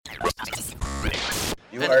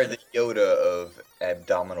You are the Yoda of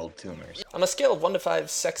abdominal tumors. On a scale of 1 to 5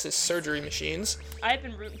 sexist surgery machines. I've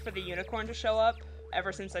been rooting for the unicorn to show up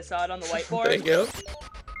ever since I saw it on the whiteboard. There you go.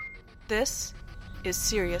 This is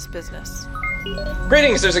serious business.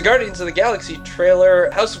 Greetings, there's a Guardians of the Galaxy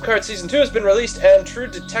trailer. House of Cards Season 2 has been released, and True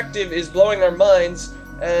Detective is blowing our minds.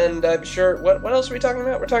 And I'm sure... What else are we talking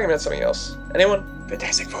about? We're talking about something else. Anyone?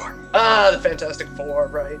 Fantastic Four. Ah, the Fantastic Four,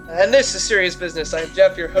 right. And this is Serious Business. I'm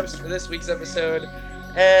Jeff, your host for this week's episode.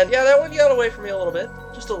 And yeah, that one got away from me a little bit.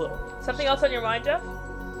 Just a little. Something else on your mind, Jeff?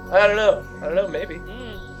 I don't know, maybe.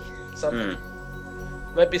 Something.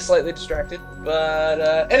 Might be slightly distracted.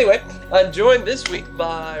 But anyway, I'm joined this week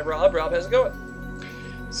by Rob. Rob, how's it going?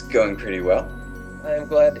 It's going pretty well. I'm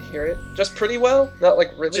glad to hear it. Just pretty well? Not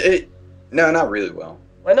like really? No, not really well.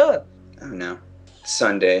 Why not? I don't know.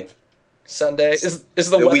 Sunday. Is the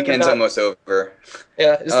The weather weekend's not, almost over.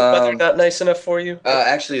 Yeah, is the weather not nice enough for you?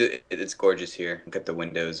 Actually, it's gorgeous here. Got the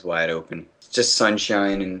windows wide open. It's just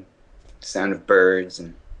sunshine and sound of birds,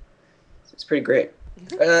 and it's pretty great.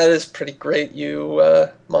 That is pretty great, you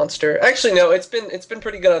monster. Actually, no, it's been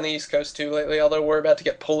pretty good on the East Coast too lately. Although we're about to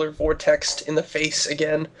get polar vortexed in the face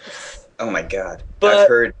again. Oh my God! But I've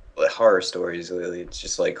heard horror stories lately. It's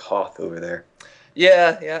just like Hoth over there.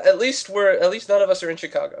 Yeah. At least none of us are in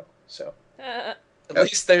Chicago. So at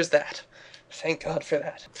least there's that. Thank God for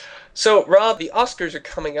that. So, Rob, the Oscars are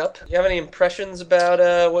coming up. Do you have any impressions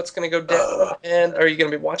about what's going to go down? And are you going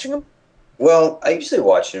to be watching them? Well, I usually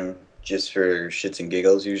watch them just for shits and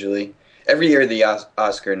giggles, usually. Every year the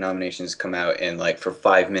Oscar nominations come out, and like for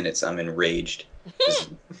 5 minutes I'm enraged.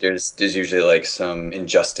 There's usually like some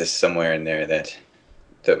injustice somewhere in there that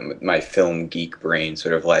my film geek brain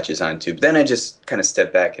sort of latches onto. But then I just kind of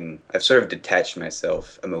step back, and I've sort of detached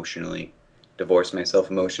myself emotionally, divorced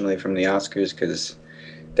myself emotionally from the Oscars, because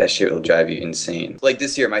that shit will drive you insane. Like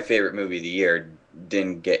this year, my favorite movie of the year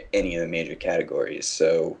didn't get any of the major categories,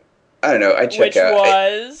 so I don't know. I check out. Which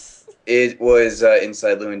was? It was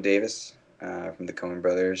Inside Llewyn Davis from the Coen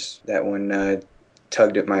Brothers. That one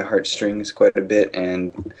tugged at my heartstrings quite a bit,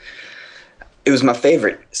 and it was my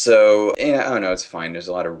favorite. So, yeah, I don't know, it's fine. There's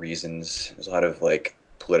a lot of reasons. There's a lot of, like,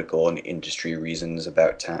 political and industry reasons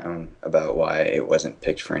about town, about why it wasn't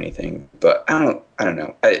picked for anything. But I don't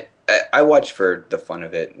know. I watch for the fun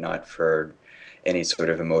of it, not for any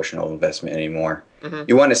sort of emotional investment anymore. Mm-hmm.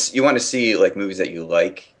 You want to see, like, movies that you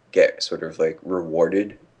like get sort of, like,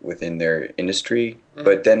 rewarded within their industry. Mm-hmm.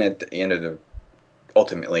 But then at the end of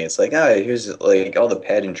ultimately, it's like, here's, like, all the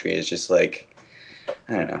pageantry is just, like,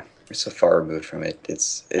 I don't know. We're so far removed from it.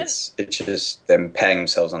 It's just them patting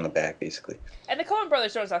themselves on the back, basically. And the Coen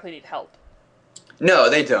Brothers don't exactly need help. No,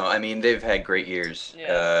 they don't. I mean, they've had great years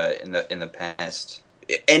in the past.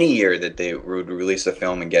 Any year that they would release a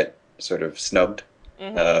film and get sort of snubbed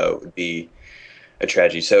would be a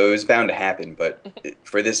tragedy. So it was bound to happen. But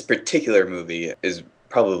for this particular movie, is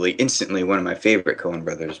probably instantly one of my favorite Coen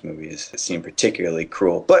Brothers movies. It seemed particularly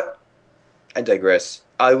cruel. But I digress.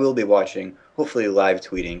 I will be watching, hopefully live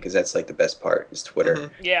tweeting, because that's like the best part, is Twitter.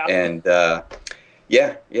 Mm-hmm. Yeah. And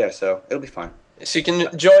so it'll be fun. So you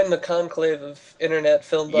can join the conclave of internet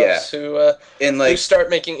film buffs who start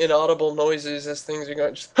making inaudible noises as things are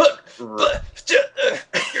going. Just,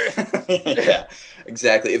 yeah,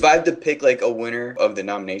 exactly. If I had to pick like a winner of the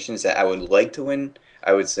nominations that I would like to win,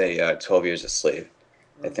 I would say 12 Years a Slave.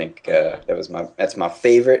 I think that's my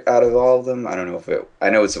favorite out of all of them. I don't know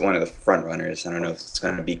I know it's one of the front runners. I don't know if it's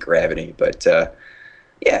going to beat Gravity, but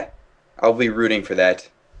yeah, I'll be rooting for that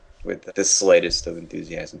with the slightest of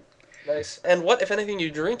enthusiasm. Nice. And what, if anything,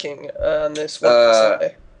 you drinking on this wonderful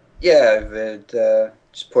Sunday? Yeah, I've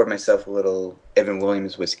just poured myself a little Evan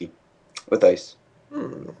Williams whiskey with ice.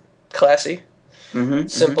 Classy. Mm-hmm,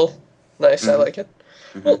 simple. Mm-hmm. Nice. I like it.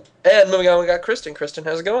 Mm-hmm. Well, and moving on, we got Kristen. Kristen,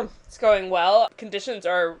 how's it going? It's going well. Conditions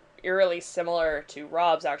are eerily similar to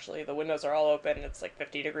Rob's, actually. The windows are all open. It's like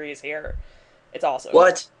 50 degrees here. It's awesome.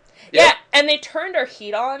 What? Yeah, and they turned our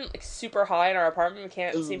heat on like super high in our apartment. We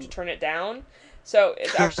can't seem to turn it down. So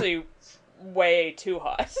it's actually way too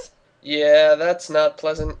hot. Yeah, that's not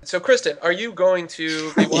pleasant. So, Kristen, are you going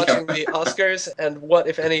to be watching the Oscars? And what,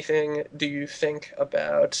 if anything, do you think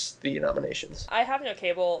about the nominations? I have no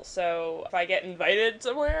cable, so if I get invited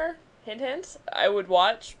somewhere, hint, hint, I would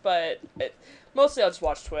watch. But mostly I'll just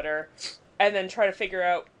watch Twitter and then try to figure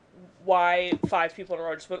out why 5 people in a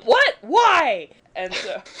row just went, what? Why? And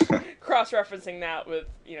so cross-referencing that with,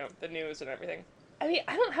 the news and everything. I mean,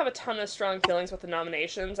 I don't have a ton of strong feelings with the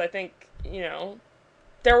nominations. I think,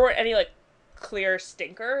 there weren't any, clear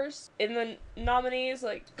stinkers in the nominees,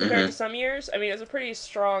 compared to some years. I mean, it was a pretty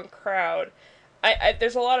strong crowd.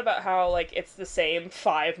 there's a lot about how, like, it's the same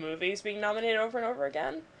 5 movies being nominated over and over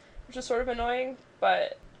again, which is sort of annoying,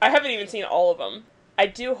 but I haven't even seen all of them. I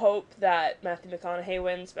do hope that Matthew McConaughey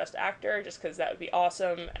wins Best Actor, just because that would be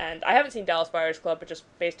awesome, and I haven't seen Dallas Buyers Club, but just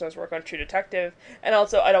based on his work on True Detective, and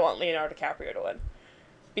also I don't want Leonardo DiCaprio to win.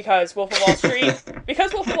 Because Wolf of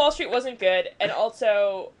Wall Street wasn't good, and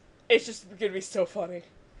also, it's just gonna be so funny.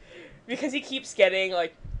 Because he keeps getting,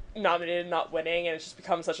 like, nominated and not winning, and it's just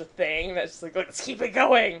become such a thing that's just like, let's keep it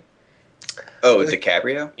going. Oh,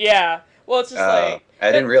 DiCaprio? Yeah. Well, it's just like...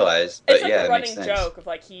 I didn't realize, but it's like yeah, a it makes running sense. joke of,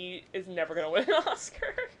 like, he is never going to win an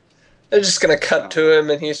Oscar. They're just gonna cut to him,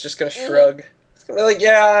 and he's just gonna shrug. He's gonna be like,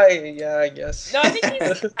 yeah, I guess. No, I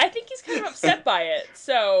think he's kind of upset by it,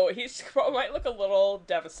 so he might look a little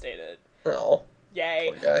devastated. Oh,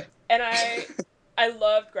 Yay. poor guy. And I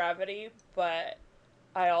loved Gravity, but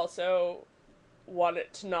I also want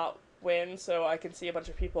it to not win, so I can see a bunch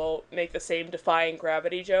of people make the same defying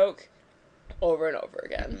gravity joke over and over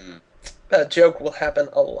again. Mm. That joke will happen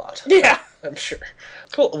a lot. Yeah. I'm sure.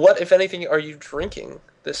 Cool. What, if anything, are you drinking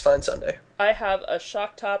this fine Sunday? I have a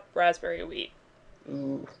Shock Top Raspberry Wheat.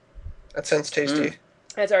 Ooh, that sounds tasty.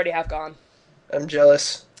 It's already half gone. I'm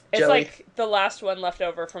jealous. It's Jelly. like the last one left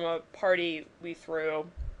over from a party we threw.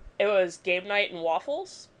 It was game night and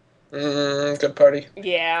waffles. Good party.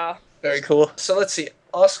 Yeah. Very cool. So let's see.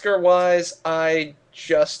 Oscar-wise, I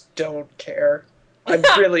just don't care. I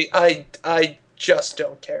just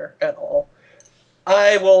don't care at all.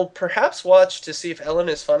 I will perhaps watch to see if Ellen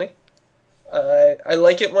is funny. I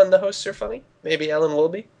like it when the hosts are funny. Maybe Ellen will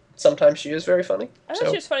be. Sometimes she is very funny. I thought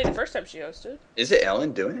she was funny the first time she hosted. Is it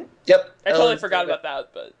Ellen doing it? Yep. I totally forgot about that,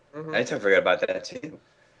 but... I totally forgot about that too.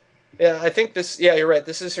 Yeah, I think this... Yeah, you're right.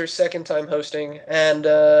 This is her second time hosting, and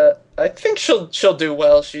I think she'll do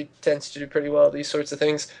well. She tends to do pretty well at these sorts of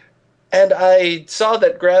things. And I saw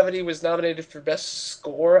that Gravity was nominated for Best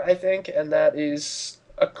Score, I think, and that is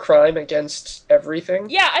a crime against everything.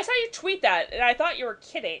 Yeah, I saw you tweet that, and I thought you were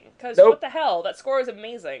kidding, because Nope. what the hell? That score is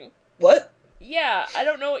amazing. What? Yeah, I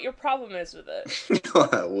don't know what your problem is with it.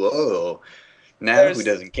 Whoa. Now There's- who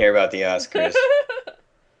doesn't care about the Oscars?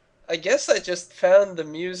 I guess I just found the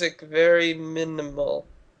music very minimal,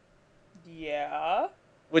 Yeah.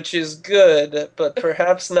 which is good, but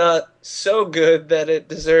perhaps not so good that it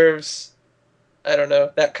deserves, I don't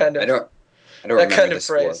know, that kind of... I don't that remember kind the of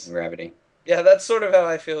score phrase. from Gravity. Yeah, that's sort of how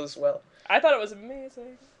I feel as well. I thought it was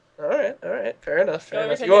amazing. All right, fair enough. The only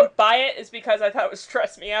reason I You are- didn't buy it is because I thought it would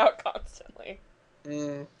stress me out constantly.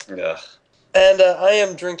 Ugh. And I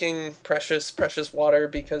am drinking precious water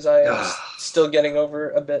because I am still getting over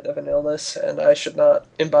a bit of an illness, and I should not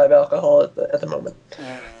imbibe alcohol at the moment.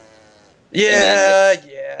 Yeah.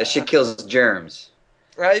 That shit kills germs.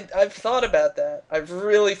 I've thought about that. I've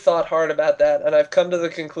really thought hard about that, and I've come to the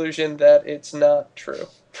conclusion that it's not true.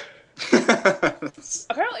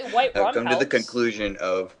 Apparently white rum I've come helps. to the conclusion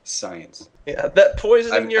of science. Yeah, that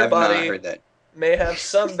poisoning your I've body not heard that. may have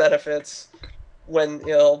some benefits when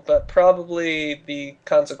ill, but probably the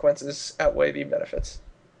consequences outweigh the benefits.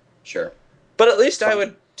 Sure. But at least I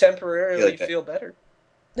would temporarily like that. feel better.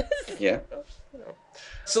 Yeah.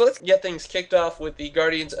 So let's get things kicked off with the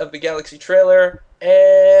Guardians of the Galaxy trailer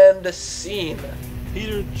and a scene.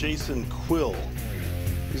 Peter Jason Quill.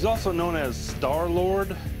 He's also known as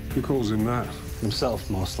Star-Lord. Who calls him that? Himself,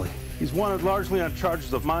 mostly. He's wanted largely on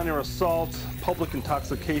charges of minor assault, public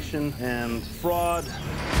intoxication, and fraud.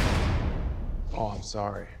 Oh, I'm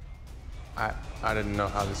sorry. I didn't know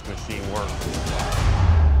how this machine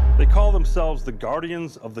worked. They call themselves the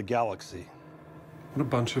Guardians of the Galaxy. What a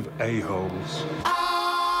bunch of a-holes.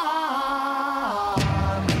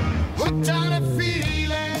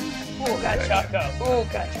 Ooga chaka,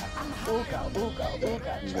 ooga chaka, ooga, ooga,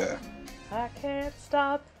 ooga chaka. Yeah. I can't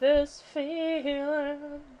stop this feeling.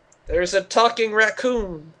 There's a talking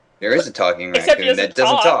raccoon There is a talking Except he raccoon doesn't that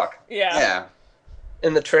doesn't talk. Yeah. Yeah.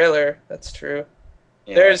 in the trailer. That's true.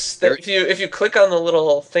 Yeah. There, if you click on the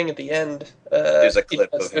little thing at the end, There's a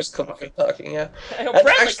clip of him there's a clip of him talking. Yeah, I know, And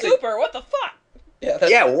Bradley actually- Cooper, what the fuck? yeah,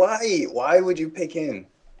 that's, Yeah, why? Why would you pick him?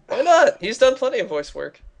 Why not? He's done plenty of voice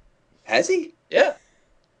work. Has he? Yeah,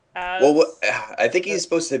 Well, I think he's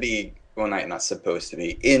supposed to be. Well, not supposed to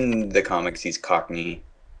be. In the comics, he's Cockney,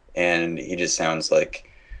 and he just sounds like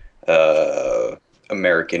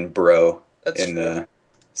American bro that's in true. the.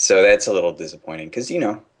 So that's a little disappointing because a sick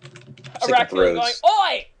of raccoon bros. going,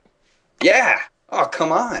 oi! Yeah. Oh,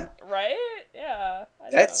 come on. Right? Yeah. I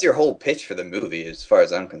That's know. your whole pitch for the movie, as far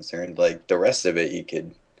as I'm concerned. Like the rest of it, you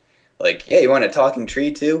could, like, yeah, you want a talking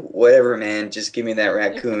tree too? Whatever, man. Just give me that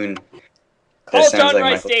raccoon. Call That sounds John like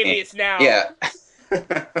Rice Michael Caine. Davies now. Yeah.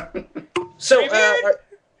 So, Greybeard?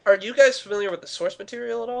 Are you guys familiar with the source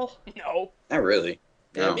material at all? No. Not really.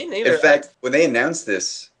 Yeah, No. me neither. In fact, when they announced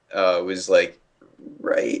this, it was like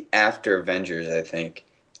right after Avengers, I think.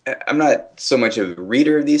 I'm not so much of a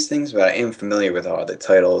reader of these things, but I am familiar with all the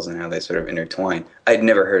titles and how they sort of intertwine. I'd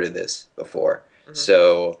never heard of this before,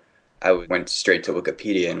 so I went straight to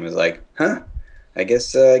Wikipedia and was like, "Huh, I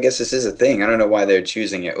guess this is a thing." I don't know why they're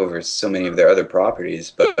choosing it over so many of their other properties,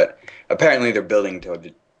 but apparently they're building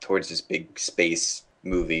towards this big space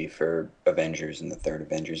movie for Avengers and the third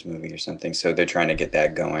Avengers movie or something. So they're trying to get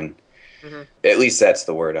that going. Mm-hmm. At least that's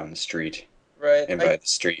the word on the street. Right. And by the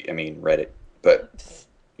street, I mean Reddit. But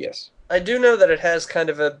yes. I do know that it has kind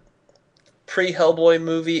of a pre-Hellboy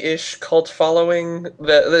movie-ish cult following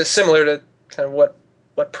that's similar to kind of what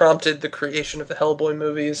prompted the creation of the Hellboy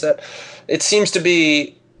movies. That it seems to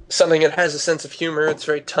be something that has a sense of humor. It's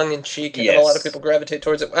very tongue-in-cheek, and a lot of people gravitate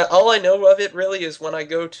towards it. All I know of it really is when I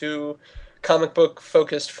go to comic book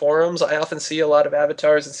focused forums, I often see a lot of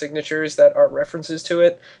avatars and signatures that are references to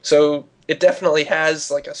it. So it definitely has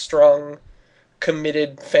like a strong,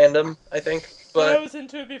 committed fandom, I think. But I was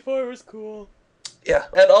into it before it was cool. Yeah,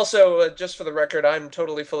 and also, just for the record, I'm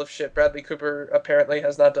totally full of shit. Bradley Cooper apparently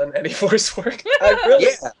has not done any voice work.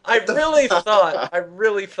 I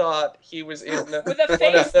really thought he was in with a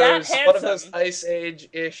face that handsome. One of those Ice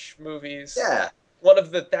Age-ish movies. Yeah. One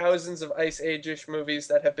of the thousands of Ice Age-ish movies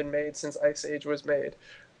that have been made since Ice Age was made,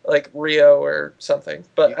 like Rio or something.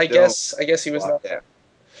 But I guess he was not that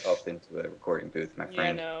up into a recording booth, my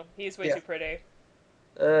friend. Yeah, no, he's way too pretty.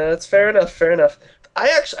 That's fair enough.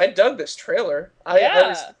 I dug this trailer.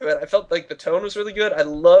 I felt like the tone was really good. I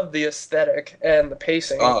loved the aesthetic and the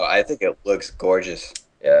pacing. Oh, I think it looks gorgeous.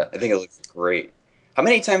 Yeah. I think it looks great. How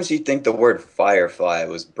many times do you think the word Firefly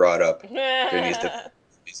was brought up during these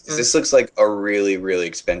This looks like a really, really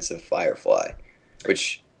expensive Firefly,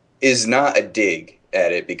 which is not a dig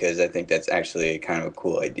at it because I think that's actually kind of a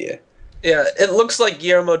cool idea. Yeah, it looks like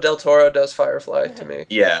Guillermo del Toro does Firefly to me.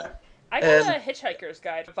 Yeah. I got a Hitchhiker's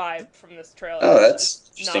Guide vibe from this trailer. Oh,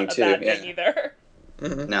 that's interesting not too. Not a bad thing either.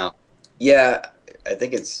 Mm-hmm. No. Yeah, I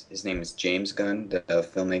think his name is James Gunn, the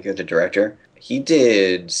filmmaker, the director. He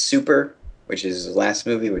did Super, which is his last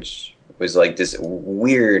movie, which was like this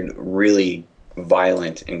weird, really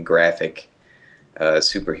violent and graphic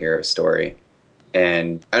superhero story.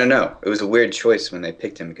 And I don't know, it was a weird choice when they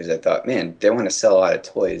picked him because I thought, man, they want to sell a lot of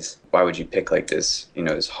toys. Why would you pick like this,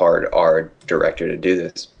 this hard R director to do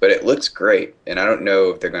this? But it looks great, and I don't know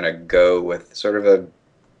if they're going to go with sort of a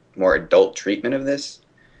more adult treatment of this.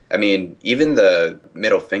 I mean, even the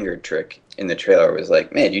middle finger trick in the trailer was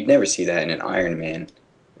like, man, you'd never see that in an Iron Man.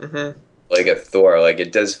 Mm-hmm. Like a Thor, like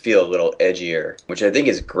it does feel a little edgier, which I think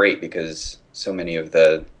is great because so many of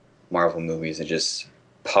the Marvel movies are just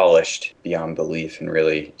polished beyond belief and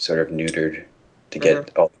really sort of neutered to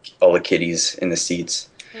get all the kiddies in the seats,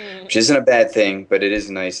 which isn't a bad thing, but it is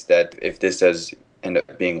nice that if this does end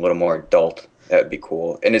up being a little more adult, that would be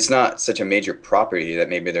cool. And it's not such a major property that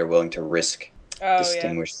maybe they're willing to risk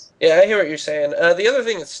distinguish. Yeah, I hear what you're saying. The other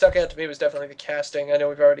thing that stuck out to me was definitely the casting. I know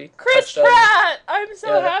we've already Chris Pratt! I'm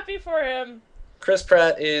so happy for him. Chris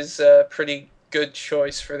Pratt is a pretty good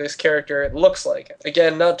choice for this character, it looks like.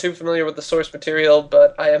 Again, not too familiar with the source material,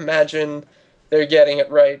 but I imagine they're getting it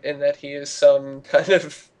right in that he is some kind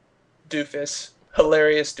of doofus,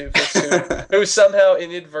 hilarious doofus who somehow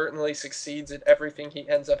inadvertently succeeds at everything he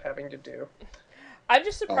ends up having to do. I'm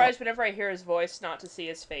just surprised whenever I hear his voice not to see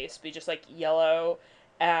his face be just like yellow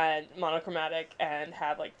and monochromatic and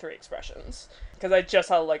have like 3 expressions. Because I just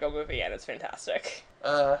saw the Lego movie and it's fantastic.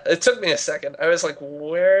 It took me a second. I was like,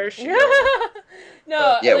 where is she going?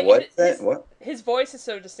 No, yeah, like, what? His voice is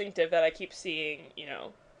so distinctive that I keep seeing,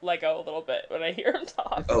 Lego a little bit when I hear him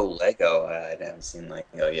talk. Oh, Lego. I haven't seen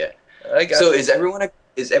Lego yet. So is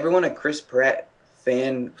everyone a Chris Pratt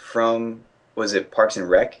fan from, was it Parks and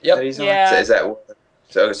Rec? Yep. That he's on? Yeah. Is that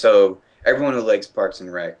so everyone who likes Parks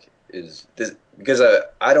and Rec is this, because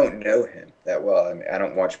I don't know him that well. I mean, I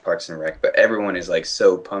don't watch Parks and Rec, but everyone is like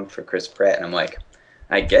so pumped for Chris Pratt, and I'm like,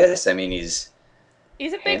 I guess. I mean, he's a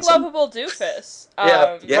big handsome. lovable doofus.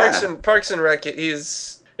 Yeah. Parks and Rec.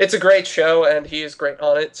 It's a great show, and he is great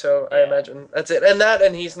on it. So I imagine that's it.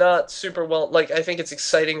 And he's not super well. Like, I think it's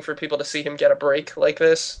exciting for people to see him get a break like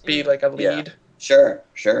this, be like a lead. Yeah.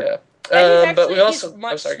 Sure. Yeah. And but we also he's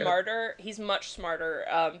much smarter. He's much smarter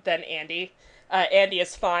than Andy. Andy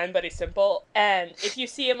is fine, but he's simple. And if you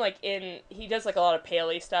see him he does like a lot of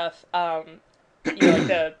paley stuff. Like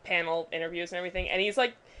the panel interviews and everything. And he's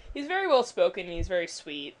very well spoken. And he's very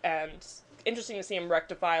sweet, and interesting to see him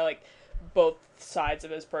rectify like both sides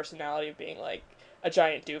of his personality of being like a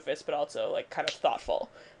giant doofus, but also like kind of thoughtful.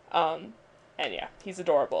 And yeah, he's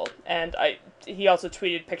adorable. And he also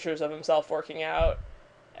tweeted pictures of himself working out,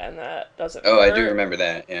 and that doesn't Oh, hurt. I do remember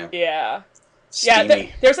that, yeah. Yeah. Steamy.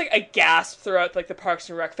 Yeah, there's like a gasp throughout like the Parks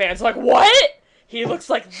and Rec fans, like, what? He looks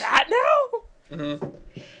like that now? Mm-hmm.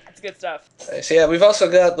 That's good stuff. So yeah, we've also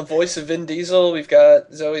got the voice of Vin Diesel, we've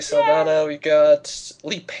got Zoe Saldana, we've got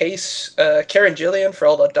Lee Pace, Karen Gillian for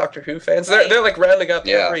all the Doctor Who fans. They're like rounding up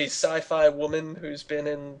every sci-fi woman who's been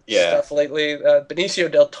in stuff lately. Benicio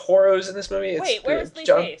del Toro's in this movie. Wait, where's Lee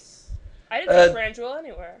Pace? I didn't see Brandrewell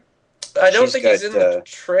anywhere. I don't think he's in the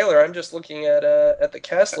trailer. I'm just looking at the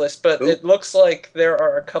cast list, but it looks like there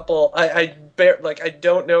are a couple. I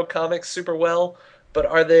don't know comics super well, but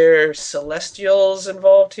are there Celestials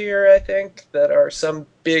involved here? I think that are some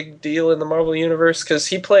big deal in the Marvel universe because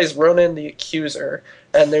he plays Ronan the Accuser,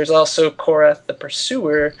 and there's also Korath the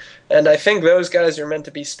Pursuer, and I think those guys are meant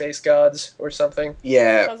to be space gods or something.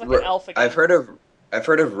 Yeah, sounds like an elf again. I've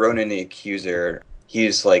heard of Ronan the Accuser.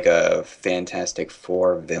 He's like a Fantastic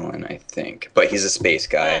Four villain, I think. But he's a space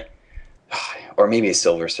guy. Or maybe a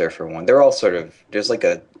Silver Surfer one. They're all sort of... There's like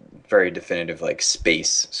a very definitive like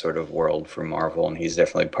space sort of world for Marvel, and he's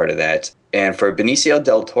definitely part of that. And for Benicio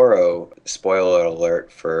del Toro, spoiler alert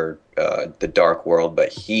for The Dark World, but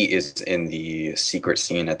he is in the secret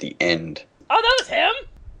scene at the end. Oh, that was him?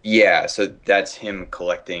 Yeah, so that's him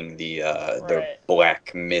collecting the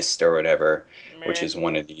black mist or whatever, which is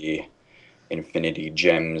one of the... Infinity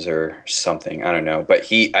Gems or something. I don't know. But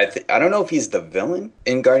I don't know if he's the villain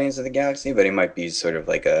in Guardians of the Galaxy, but he might be sort of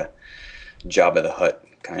like a Jabba the Hutt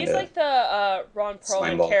kind of. He's like the Ron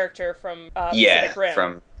Perlman character from Pacific Rim.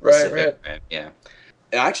 From Pacific Rim. Yeah.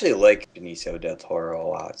 And I actually like Benicio del Toro a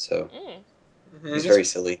lot, so he's very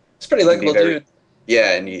silly. He's a pretty likable dude.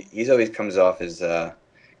 Yeah, and he's always comes off as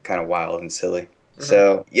kind of wild and silly.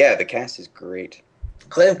 So, yeah, the cast is great.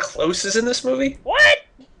 Glenn Close is in this movie? What?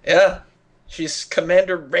 Yeah. She's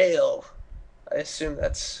Commander Rael. I assume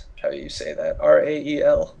that's how you say that.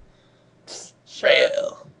 Rael. Sure.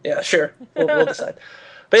 Rael. Yeah, sure. We'll decide.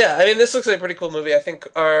 But yeah, I mean, this looks like a pretty cool movie. I think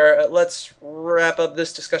let's wrap up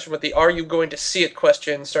this discussion with the "Are you going to see it?"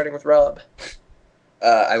 question, starting with Rob.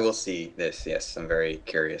 I will see this. Yes, I'm very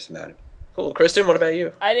curious about it. Cool, Kristen. What about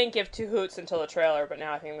you? I didn't give two hoots until the trailer, but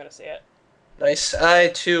now I think I'm going to see it. Nice. I,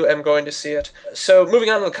 too, am going to see it. So, moving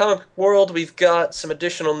on to the comic world, we've got some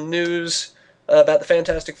additional news about the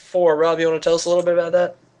Fantastic Four. Rob, you want to tell us a little bit about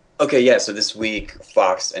that? Okay, yeah, so this week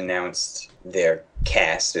Fox announced their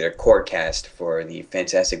core cast for the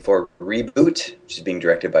Fantastic Four reboot, which is being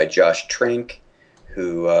directed by Josh Trank,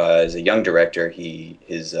 who is a young director.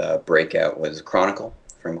 His breakout was Chronicle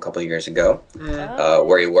from a couple of years ago,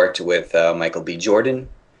 where he worked with Michael B. Jordan,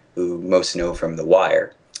 who most know from The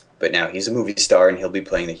Wire. But now he's a movie star, and he'll be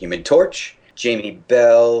playing the Human Torch. Jamie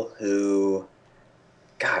Bell, who...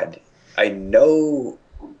 God... I know...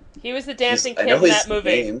 He was the dancing kid in that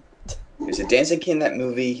movie. Name. He was a dancing kid in that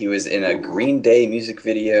movie. He was in a Green Day music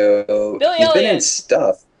video. He's been in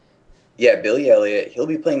stuff. Yeah, Billy Elliot. He'll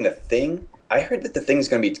be playing The Thing. I heard that The Thing is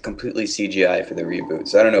going to be completely CGI for the reboot,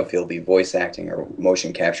 so I don't know if he'll be voice acting or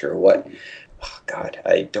motion capture or what. Oh, God,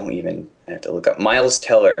 I don't even have to look up. Miles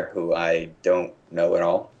Teller, who I don't know at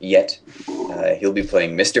all yet. He'll be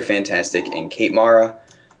playing Mr. Fantastic, and Kate Mara,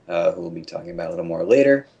 who we'll be talking about a little more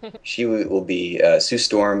later. She will be Sue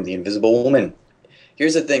Storm, the Invisible Woman.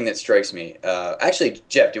 Here's the thing that strikes me. Actually,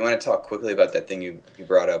 Jeff, do you want to talk quickly about that thing you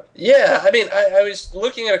brought up? Yeah, I mean, I was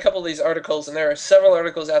looking at a couple of these articles, and there are several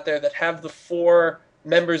articles out there that have the four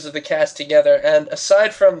members of the cast together. And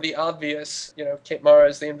aside from the obvious, Kate Mara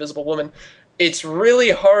is the Invisible Woman, it's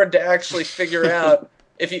really hard to actually figure out,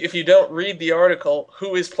 if you don't read the article,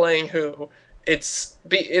 who is playing who. It's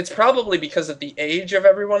probably because of the age of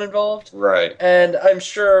everyone involved. Right. And I'm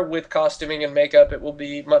sure with costuming and makeup it will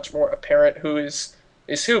be much more apparent who is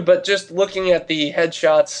who. But just looking at the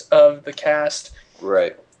headshots of the cast,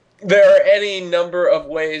 right, there are any number of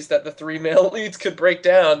ways that the three male leads could break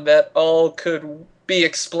down that all could be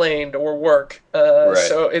explained or work. Right.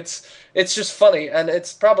 So it's just funny, and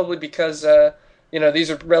it's probably because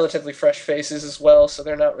these are relatively fresh faces as well, so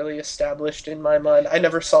they're not really established in my mind. I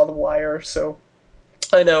never saw The Wire, so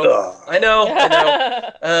I know. I know.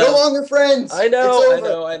 No longer friends. I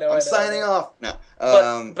know. I'm signing off. No.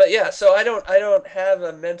 But yeah, so I don't have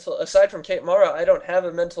a mental, aside from Kate Mara, I don't have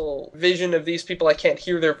a mental vision of these people. I can't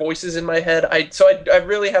hear their voices in my head. I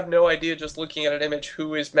really have no idea, just looking at an image,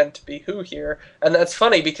 who is meant to be who here. And that's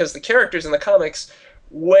funny because the characters in the comics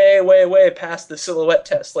way past the silhouette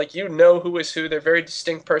test. Like, who is who. They're very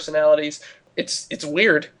distinct personalities. It's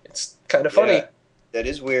weird. It's kind of funny. Yeah, that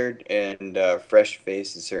is weird, and fresh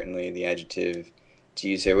face is certainly the adjective to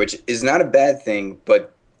use here, which is not a bad thing,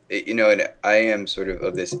 but And I am sort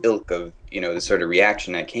of this ilk of, the sort of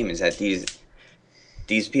reaction that came is that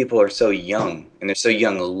these people are so young and they're so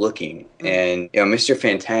young looking. And, Mr.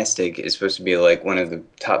 Fantastic is supposed to be like one of the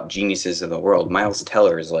top geniuses of the world. Miles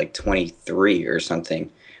Teller is like 23 or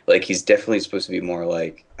something. Like, he's definitely supposed to be more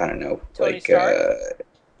like, I don't know, Tony Stark?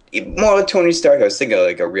 More like Tony Stark. I was thinking of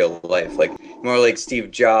like a real life, like more like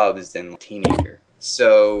Steve Jobs than a teenager.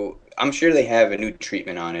 So I'm sure they have a new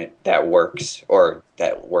treatment on it that works, or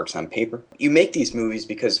that works on paper. You make these movies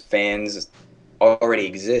because fans already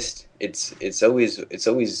exist. It's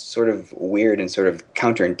always sort of weird and sort of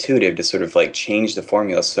counterintuitive to sort of like change the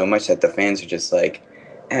formula so much that the fans are just like,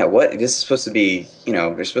 what? This is supposed to be,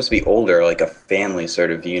 they're supposed to be older, like a family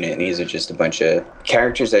sort of unit, and these are just a bunch of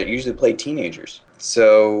characters that usually play teenagers.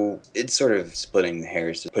 So it's sort of splitting the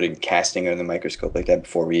hairs to putting casting under the microscope like that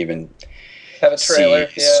before we even have a trailer.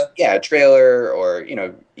 A trailer, or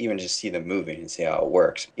even just see the movie and see how it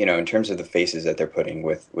works. In terms of the faces that they're putting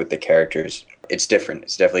with the characters, it's different.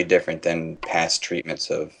 It's definitely different than past treatments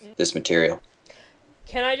of this material.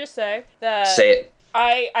 Can I just say that? Say it.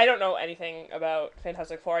 I don't know anything about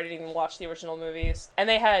Fantastic Four. I didn't even watch the original movies. And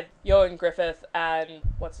they had Ewan Griffith and,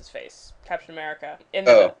 what's his face? Captain America.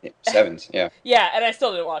 Sevens, yeah. Yeah, and I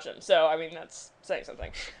still didn't watch them, so, I mean, that's saying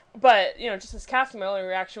something. But, just this casting, my only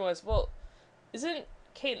reaction was, well, isn't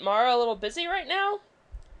Kate Mara a little busy right now?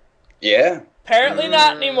 Yeah. Apparently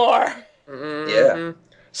not anymore. Yeah.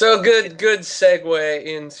 So good segue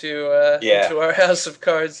into our House of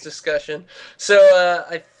Cards discussion. So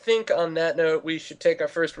I think on that note, we should take our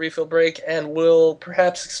first refill break, and we'll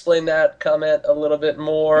perhaps explain that comment a little bit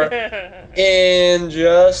more in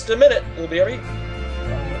just a minute. We'll be right back.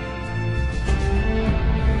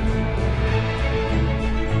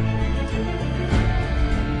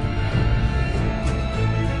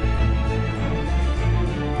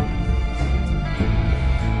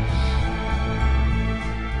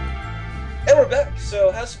 And we're back.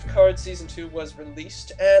 So House of Cards Season 2 was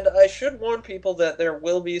released, and I should warn people that there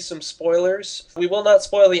will be some spoilers. We will not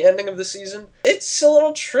spoil the ending of the season. It's a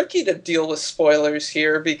little tricky to deal with spoilers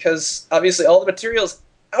here, because obviously all the material's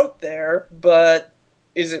out there, but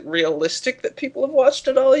is it realistic that people have watched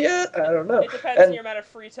it all yet? I don't know. It depends on your amount of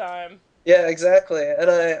free time. Yeah, exactly. And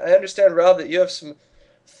I understand, Rob, that you have some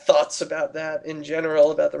thoughts about that in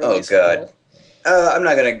general, about the release. Oh, God. I'm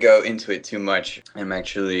not going to go into it too much. I'm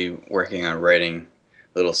actually working on writing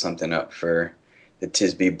a little something up for the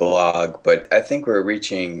Tisby blog, but I think we're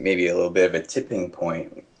reaching maybe a little bit of a tipping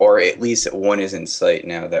point, or at least one is in sight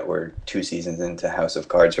now that we're 2 seasons into House of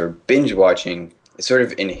Cards, where binge watching is sort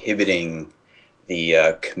of inhibiting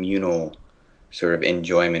the communal sort of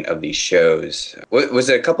enjoyment of these shows. Was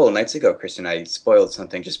it a couple of nights ago, Kristen, I spoiled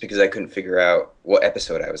something just because I couldn't figure out what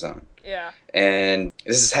episode I was on. Yeah. And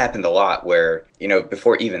this has happened a lot where,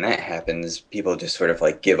 before even that happens, people just sort of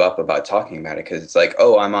like give up about talking about it because it's like,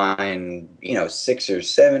 oh, I'm on, 6 or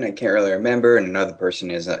 7, I can't really remember, and another person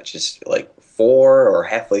is just like 4 or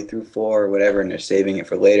halfway through 4 or whatever, and they're saving it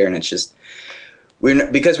for later, and it's just,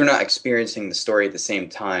 because we're not experiencing the story at the same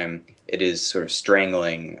time, it is sort of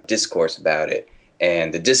strangling discourse about it.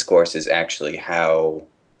 And the discourse is actually how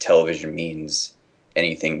television means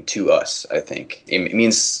anything to us, I think. It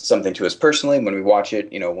means something to us personally when we watch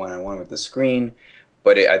it, one-on-one with the screen.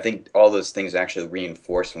 But I think all those things actually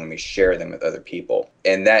reinforce when we share them with other people.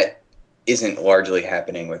 And that isn't largely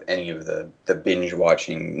happening with any of the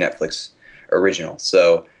binge-watching Netflix originals.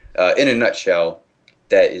 So in a nutshell,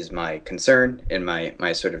 that is my concern and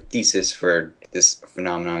my sort of thesis for this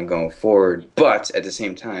phenomenon going forward. But at the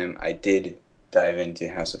same time, I did dive into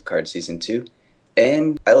House of Cards Season 2,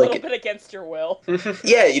 and I like it. A little bit against your will.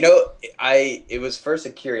 Yeah, it was first a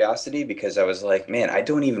curiosity because I was like, man, I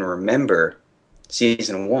don't even remember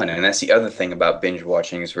Season 1. And that's the other thing about binge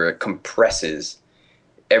watching, is where it compresses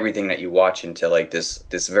everything that you watch into like this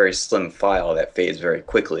very slim file that fades very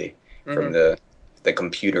quickly from the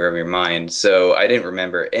computer of your mind. So I didn't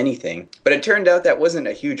remember anything. But it turned out that wasn't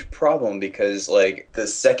a huge problem because like the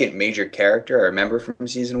second major character I remember from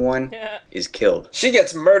Season 1 is killed. She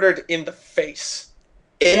gets murdered in the face.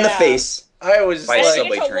 In the face. I was by like, a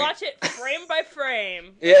subway I get to train. Watch it frame by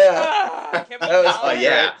frame. Yeah. That was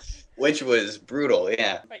yeah. Which was brutal,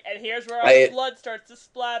 yeah. And here's where all the blood starts to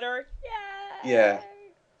splatter. Yay! Yeah.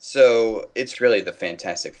 So it's really the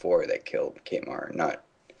Fantastic Four that killed Kate Mara, not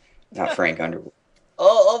Frank Underwood.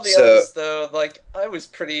 I'll be honest, though, like, I was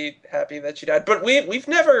pretty happy that she died. But we've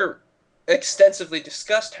never extensively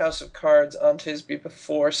discussed House of Cards on Tisby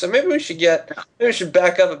before, so maybe we should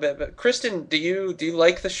back up a bit. But Kristen, do you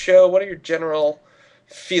like the show? What are your general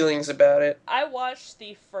feelings about it? I watched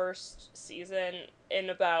the first season in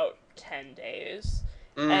about 10 days.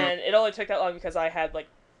 and it only took that long because I had, like,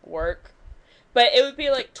 work. But it would be,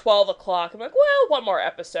 like, 12 o'clock. I'm like, well, one more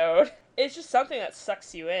episode. It's just something that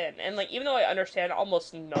sucks you in. And, like, even though I understand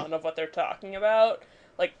almost none of what they're talking about,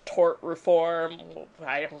 like, tort reform,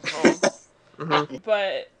 I don't know.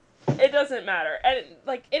 But it doesn't matter. And,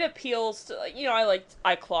 like, it appeals to, like, you know,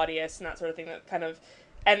 I Claudius and that sort of thing that kind of,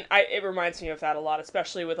 and it reminds me of that a lot,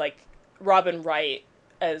 especially with, like, Robin Wright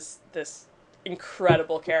as this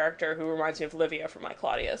incredible character who reminds me of Livia from I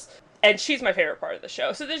Claudius. And she's my favorite part of the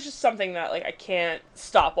show. So there's just something that, like, I can't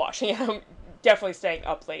stop watching. I'm definitely staying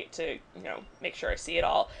up late to, you know, make sure I see it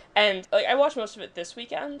all. And, like, I watched most of it this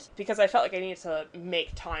weekend because I felt like I needed to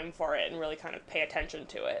make time for it and really kind of pay attention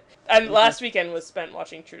to it. And last weekend was spent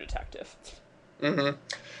watching True Detective.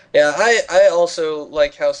 Yeah, I also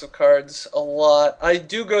like House of Cards a lot. I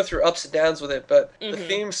do go through ups and downs with it, but the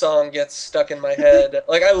theme song gets stuck in my head.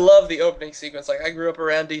 Like, I love the opening sequence. Like, I grew up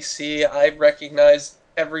around DC. I recognize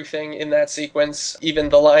everything in that sequence. Even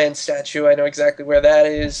the lion statue, I know exactly where that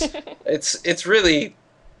is. It's really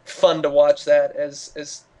fun to watch that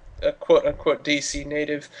as a quote-unquote DC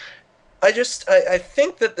native. I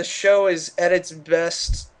think that the show is at its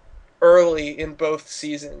best early in both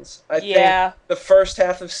seasons. I think the first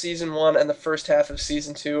half of season 1 and the first half of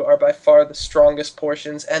season 2 are by far the strongest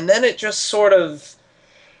portions, and then it just sort of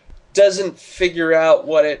doesn't figure out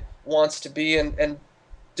what it wants to be and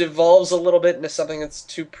devolves a little bit into something that's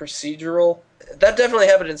too procedural. That definitely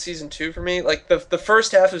happened in season 2 for me. Like, the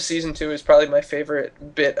first half of season 2 is probably my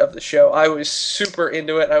favorite bit of the show. I was super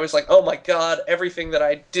into it, and I was like, oh my god, everything that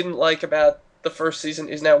I didn't like about the first season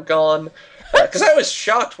is now gone. Because I was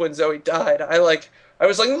shocked when Zoe died. I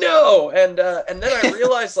was like, no! And then I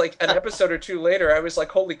realized, like, an episode or two later, I was like,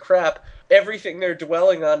 holy crap, everything they're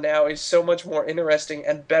dwelling on now is so much more interesting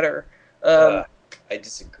and better. I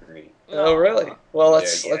disagree. Oh, really? Well,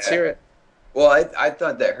 let's hear it. Well, I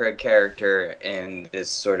thought that her character and this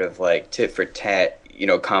sort of, like, tit-for-tat, you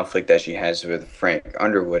know, conflict that she has with Frank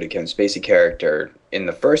Underwood, a Kevin Spacey character, in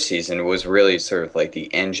the first season was really sort of like the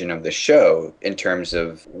engine of the show in terms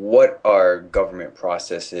of what are government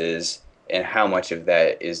processes and how much of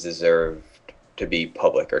that is deserved to be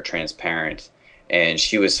public or transparent. And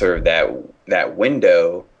she was sort of that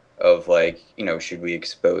window of, like, you know, should we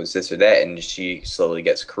expose this or that? And she slowly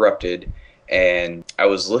gets corrupted. And I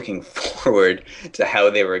was looking forward to how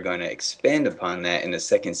they were going to expand upon that in the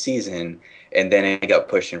second season, and then it got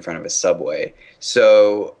pushed in front of a subway.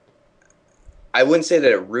 So I wouldn't say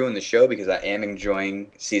that it ruined the show because I am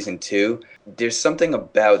enjoying season 2. There's something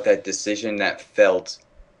about that decision that felt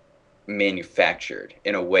manufactured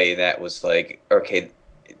in a way that was like, okay,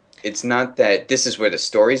 it's not that this is where the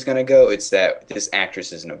story's going to go, it's that this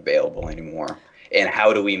actress isn't available anymore. And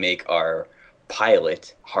how do we make our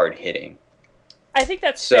pilot hard-hitting? I think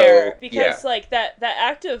that's fair, because like that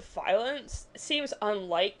act of violence seems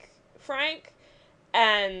unlike Frank,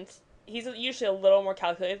 and he's usually a little more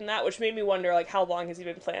calculated than that, which made me wonder, like, how long has he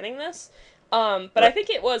been planning this? But I think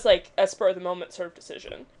it was, like, a spur-of-the-moment sort of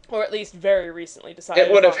decision, or at least very recently decided.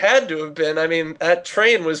 It would have had to have been. I mean, that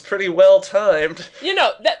train was pretty well-timed. You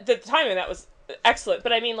know, the timing of that was excellent,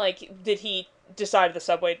 but I mean, like, did he decide the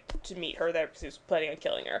subway to meet her there because he was planning on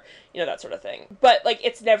killing her? You know, that sort of thing. But, like,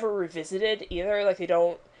 it's never revisited either. Like, they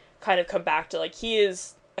don't kind of come back to, like, he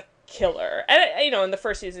is a killer. And, you know, in the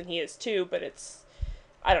first season he is too, but it's,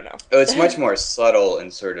 I don't know. Oh, it's much more subtle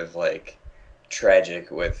and sort of, like,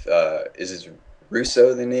 tragic with, is his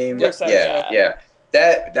Russo the name? Russo, yeah.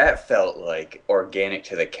 That felt, like, organic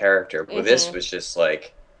to the character. But this was just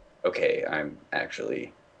like, okay, I'm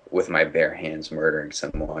actually with my bare hands murdering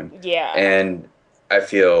someone. Yeah. And I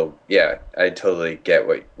feel, I totally get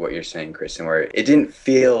what you're saying, Kristen, where it didn't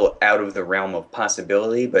feel out of the realm of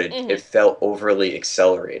possibility, but it felt overly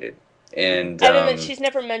accelerated. And then she's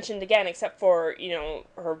never mentioned again except for, you know,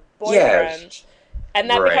 her boyfriend. And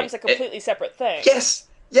that becomes a completely separate thing. Yes!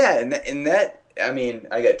 Yeah, and that, I mean,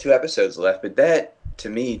 I got 2 episodes left, but that, to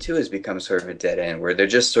me, too, has become sort of a dead end, where they're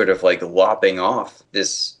just sort of, like, lopping off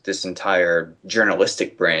this entire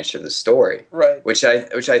journalistic branch of the story. Right. Which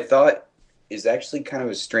I thought is actually kind of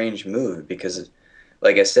a strange move, because,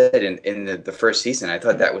 like I said, in the first season, I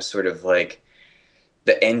thought that was sort of, like,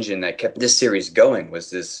 the engine that kept this series going, was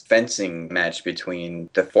this fencing match between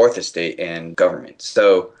the Fourth Estate and government.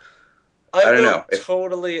 So I don't know.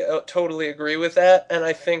 Totally agree with that, and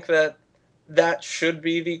I think that should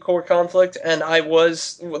be the core conflict. And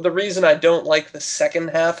the reason I don't like the second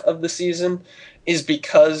half of the season is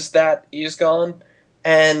because that is gone,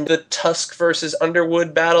 and the Tusk versus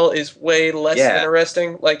Underwood battle is way less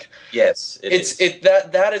interesting. Like, yes,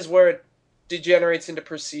 that is where it degenerates into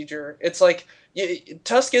procedure. It's like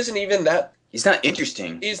Tusk isn't even that He's not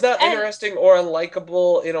interesting. He's not interesting or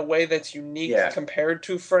unlikable in a way that's unique compared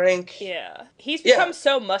to Frank. Yeah. He's become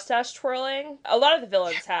so mustache twirling. A lot of the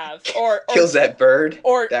villains have. Or kills that bird.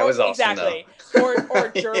 That was awesome, exactly. though.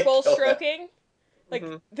 Or gerbil stroking. Like,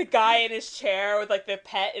 the guy in his chair with, like, the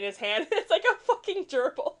pet in his hand. It's like a fucking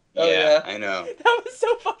gerbil. Yeah, I know. That was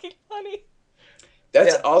so fucking funny.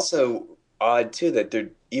 That's also odd, too, that they're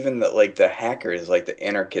even the hackers, like the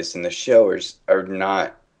anarchists in the show are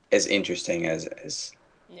not as interesting as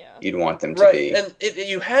you'd want them to be. And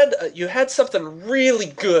you had something really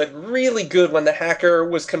good when the hacker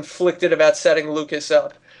was conflicted about setting Lucas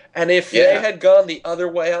up. And if they had gone the other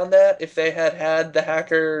way on that, if they had the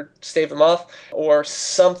hacker stave him off or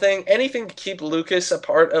something, anything to keep Lucas a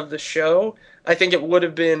part of the show, I think it would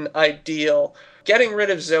have been ideal. Getting rid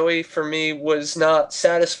of Zoe, for me, was not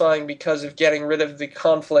satisfying because of getting rid of the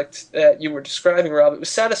conflict that you were describing, Rob. It was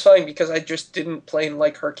satisfying because I just didn't plain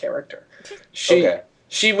like her character.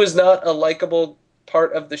 She was not a likable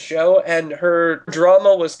part of the show, and her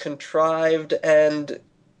drama was contrived, and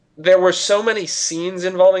there were so many scenes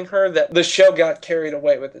involving her that the show got carried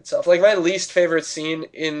away with itself. Like, my least favorite scene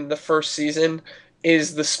in the first season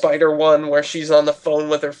is the spider one where she's on the phone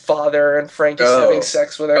with her father and Frank is having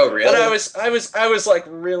sex with her. Oh, really? And I was like,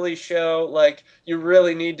 really, show? Like, you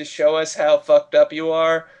really need to show us how fucked up you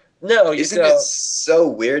are? No, you Isn't don't. it so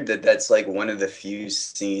weird that that's like one of the few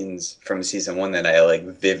scenes from season 1 that I like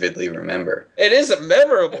vividly remember? It is a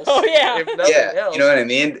memorable scene, if nothing else. You know what I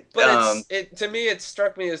mean? But to me, it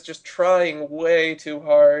struck me as just trying way too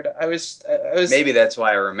hard. I was maybe that's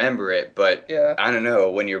why I remember it, but yeah. I don't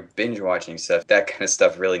know. When you're binge watching stuff, that kind of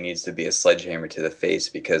stuff really needs to be a sledgehammer to the face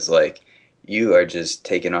because like you are just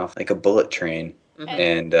taking off like a bullet train,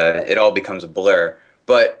 and it all becomes a blur.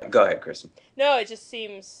 But go ahead, Kristen. No, it just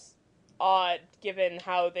seems odd given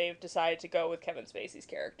how they've decided to go with Kevin Spacey's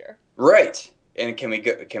character. Right. And can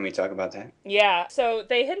we talk about that? Yeah. So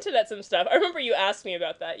they hinted at some stuff. I remember you asked me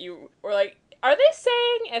about that. You were like, "Are they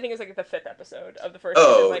saying?" I think it was like the 5th episode of the first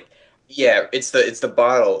season. Like, yeah, it's the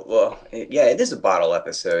bottle. Well, it is a bottle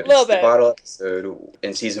episode. It's the bottle episode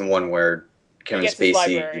in season 1 where Kevin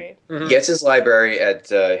Spacey gets his library at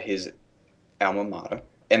his alma mater,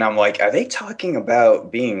 and I'm like, are they talking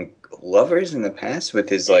about being lovers in the past with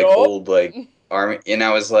his like old like army? And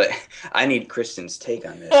I was like, I need Kristen's take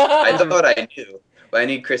on this. I thought I knew, but I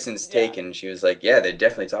need Kristen's take, and she was like, yeah, they're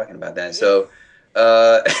definitely talking about that. So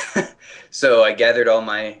so I gathered all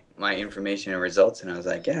my information and results, and I was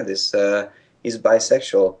like, yeah, this he's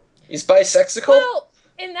bisexual. He's bisexical? Well,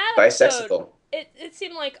 in that episode, bisexual. It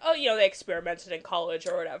seemed like, they experimented in college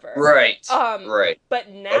or whatever. Right. Right. But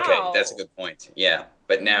now... Okay, that's a good point. Yeah,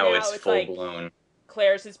 but now it's full blown.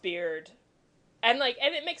 Claire's his beard. And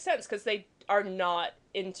it makes sense because they are not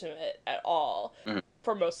intimate at all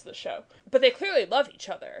for most of the show. But they clearly love each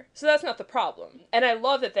other. So that's not the problem. And I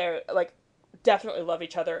love that they're, definitely love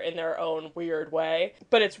each other in their own weird way.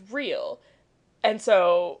 But it's real. And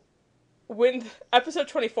so when episode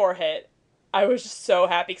 24 hit, I was just so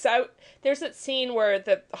happy. Because there's that scene where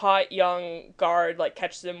the hot young guard,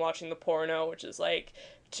 catches him watching the porno, which is,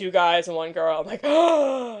 2 guys and 1 girl. I'm like,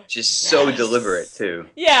 oh, just so deliberate too.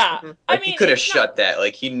 Yeah, I mean, he could have shut that.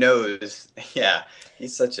 He knows. Yeah,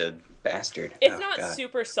 he's such a bastard. It's not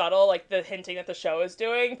super subtle, the hinting that the show is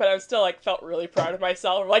doing, but I'm still felt really proud of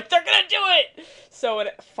myself. They're gonna do it. So when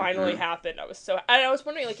it finally happened, I was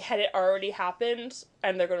wondering, had it already happened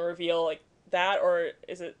and they're gonna reveal that, or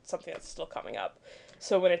is it something that's still coming up?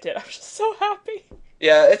 So when it did, I was just so happy.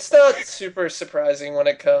 Yeah, it's not super surprising when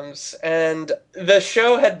it comes, and the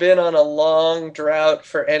show had been on a long drought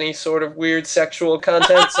for any sort of weird sexual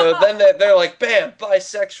content, so then they're like, bam,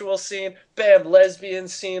 bisexual scene, bam, lesbian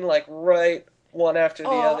scene, right one after the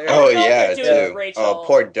other. Oh, yeah, too. Oh,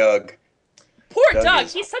 poor Doug. Poor Doug,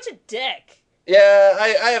 he's such a dick. Yeah,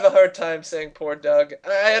 I have a hard time saying poor Doug.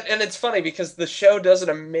 And it's funny because the show does an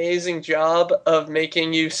amazing job of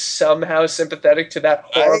making you somehow sympathetic to that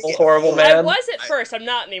horrible man. I was at first. I'm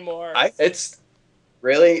not anymore. It's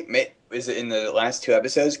really... Is it in the last 2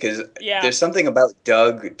 episodes? Because there's something about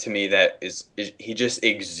Doug to me that is he just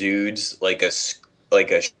exudes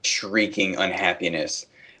a shrieking unhappiness.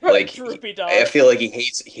 Droopy Doug. I feel like he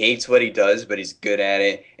hates what he does, but he's good at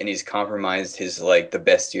it, and he's compromised his the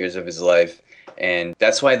best years of his life. And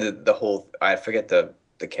that's why the whole, I forget the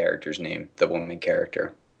character's name, the woman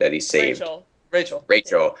character that he saved. Rachel.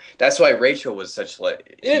 That's why Rachel was such he thought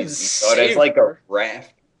as a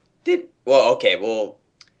raft. Didn't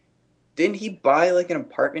he buy an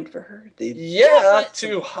apartment for her?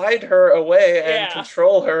 To hide her away and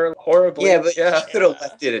control her horribly. Yeah, but he could have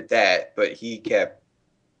left it at that, but he kept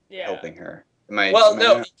helping her. Well,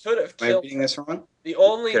 no, he could have Am I killed reading her. this wrong? The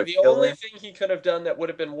only Could've killed her? thing he could have done that would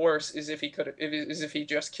have been worse is if he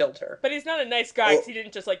just killed her. But he's not a nice guy because he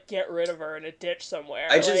didn't just like get rid of her in a ditch somewhere.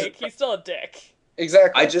 Like he's still a dick.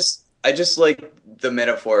 Exactly. I just like the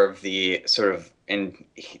metaphor of the sort of, and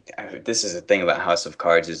this is the thing about House of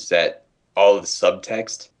Cards, is that all of the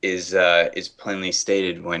subtext is plainly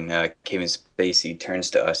stated when Kevin Spacey turns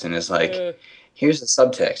to us and is like, here's the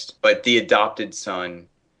subtext. But the adopted son,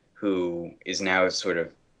 who is now sort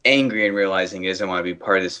of angry and realizing he doesn't want to be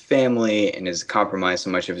part of this family and has compromised so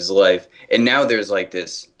much of his life, and now there's like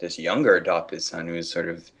this younger adopted son who is sort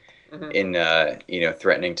of in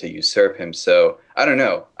threatening to usurp him. So I don't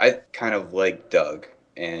know. I kind of like Doug,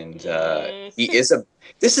 and he is a.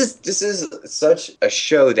 This is such a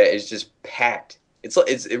show that is just packed.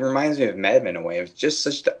 It reminds me of Mad Men in a way. It's just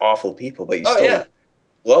such awful people, but you still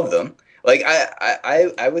love them. Like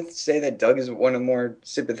I would say that Doug is one of the more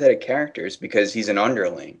sympathetic characters because he's an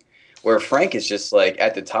underling, where Frank is just like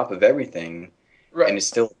at the top of everything, and is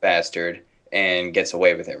still a bastard and gets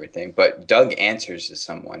away with everything. But Doug answers to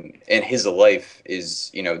someone, and his life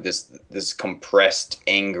is, this compressed,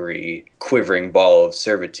 angry, quivering ball of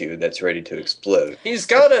servitude that's ready to explode. He's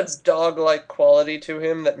got a dog-like quality to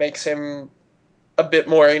him that makes him a bit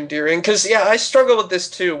more endearing. Because, I struggle with this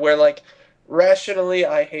too, where, like, rationally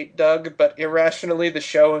I hate Doug, but irrationally the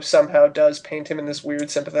show somehow does paint him in this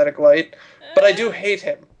weird sympathetic light. But I do hate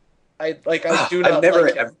him. I do not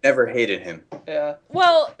like him. I've never hated him. Yeah.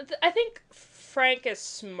 Well, I think Frank is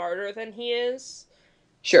smarter than he is.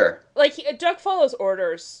 Sure. Like, Doug follows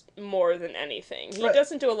orders more than anything. He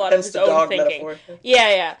doesn't do a lot of his own thinking. Metaphor.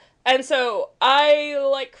 Yeah. And so, I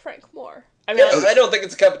like Frank more. I mean, I don't think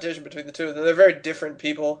it's a competition between the two of them. They're very different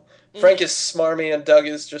people. Frank is smarmy, and Doug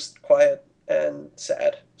is just quiet and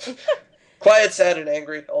sad. Quiet, sad, and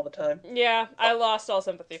angry all the time. Yeah, I lost all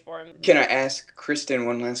sympathy for him. Can I ask Kristen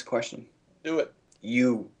one last question? Do it.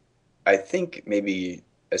 I think maybe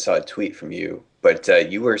I saw a tweet from you, but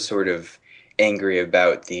you were sort of angry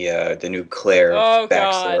about the new Claire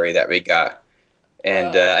backstory that we got.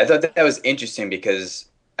 And I thought that was interesting because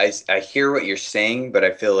I hear what you're saying, but I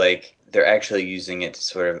feel like they're actually using it to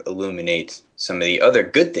sort of illuminate some of the other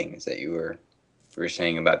good things that you were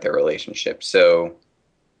saying about their relationship. So,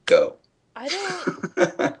 go. I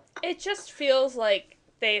don't... It just feels like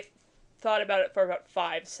they thought about it for about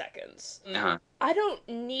 5 seconds. Uh-huh. I don't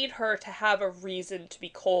need her to have a reason to be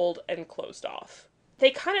cold and closed off.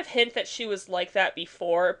 They kind of hint that she was like that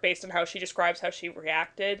before, based on how she describes how she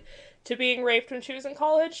reacted to being raped when she was in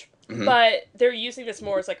college. Mm-hmm. But they're using this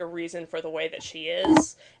more as like a reason for the way that she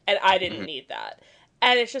is, and I didn't need that.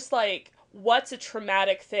 And it's just like, what's a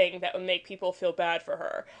traumatic thing that would make people feel bad for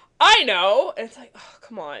her? I know! And it's like, oh,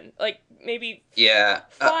 come on. Like, maybe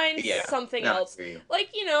find something else. Like,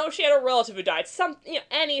 she had a relative who died.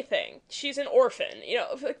 Anything. She's an orphan.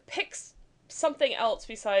 Pick something else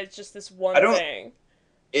besides just this one thing.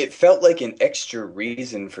 It felt like an extra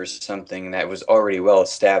reason for something that was already well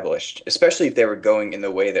established. Especially if they were going in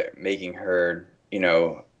the way that making her,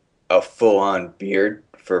 a full-on beard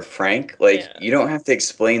for Frank. Like, you don't have to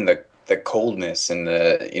explain the coldness and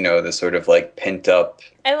the sort of like pent up,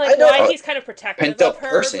 and like why he's kind of protective of her,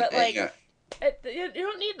 person, but like you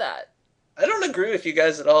don't need that. I don't agree with you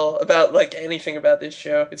guys at all about like anything about this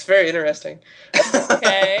show. It's very interesting.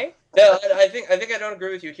 Okay. No, I think I don't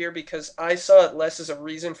agree with you here because I saw it less as a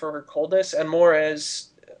reason for her coldness and more as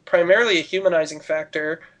primarily a humanizing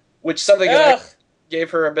factor, which something that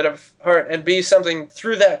gave her a bit of heart, and B, something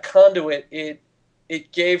through that conduit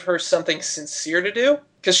it gave her something sincere to do.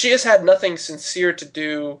 Because she has had nothing sincere to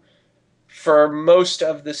do for most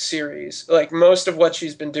of the series. Like, most of what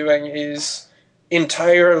she's been doing is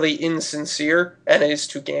entirely insincere and is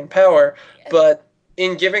to gain power. But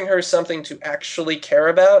in giving her something to actually care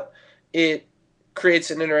about, it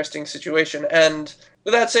creates an interesting situation. And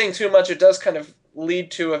without saying too much, it does kind of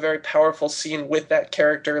lead to a very powerful scene with that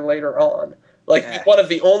character later on. Like, one of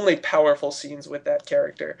the only powerful scenes with that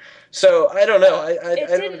character. So, I don't know. It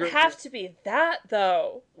didn't have to be that,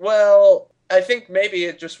 though. Well, I think maybe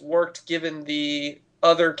it just worked given the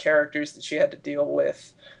other characters that she had to deal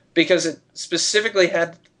with. Because it specifically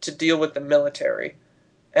had to deal with the military.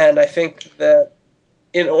 And I think that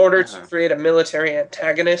in order to create a military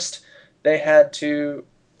antagonist, they had to...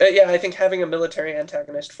 I think having a military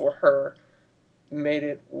antagonist for her made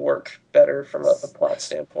it work better from a plot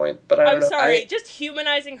standpoint, but I don't know. I'm sorry, just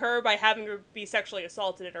humanizing her by having her be sexually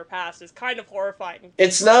assaulted in her past is kind of horrifying.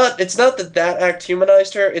 It's not that act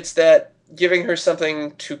humanized her, it's that giving her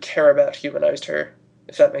something to care about humanized her,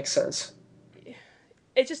 if that makes sense.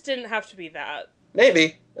 It just didn't have to be that.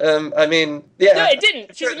 Maybe. I mean, yeah. No, it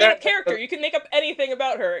didn't. She's a made-up character. You can make up anything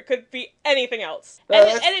about her. It could be anything else.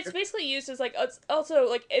 And it's basically used as, like, it's also,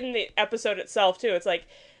 like, in the episode itself, too. It's like,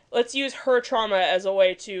 let's use her trauma as a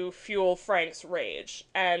way to fuel Frank's rage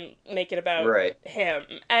and make it about him.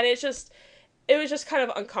 And it was just kind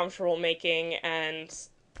of uncomfortable making, and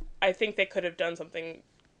I think they could have done something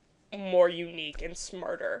more unique and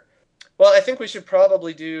smarter. Well, I think we should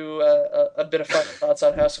probably do a bit of final thoughts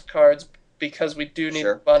on House of Cards, because we do need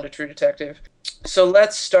to move on to True Detective. So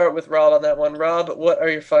let's start with Rob on that one. Rob, what are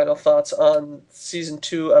your final thoughts on Season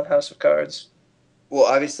 2 of House of Cards? Well,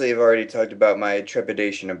 obviously, I've already talked about my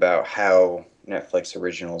trepidation about how Netflix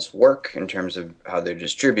originals work in terms of how they're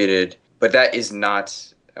distributed. But that is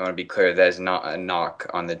not, I want to be clear, that is not a knock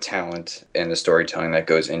on the talent and the storytelling that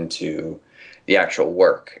goes into the actual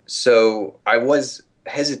work. So I was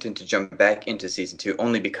hesitant to jump back into Season 2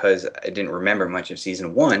 only because I didn't remember much of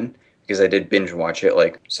Season 1, because I did binge watch it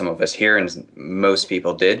like some of us here and most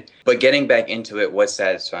people did. But getting back into it was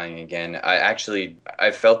satisfying again. I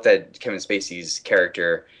felt that Kevin Spacey's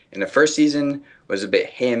character in the first season was a bit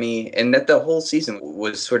hammy, and that the whole season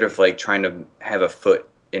was sort of like trying to have a foot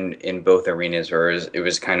in both arenas, where it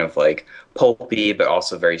was kind of like pulpy but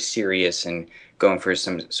also very serious and going for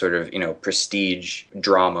some sort of, prestige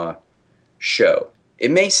drama show.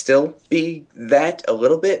 It may still be that a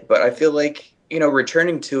little bit, but I feel like,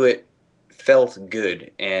 returning to it felt good,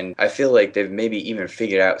 and I feel like they've maybe even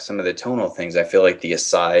figured out some of the tonal things. I feel like the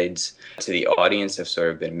asides to the audience have sort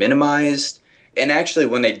of been minimized, and actually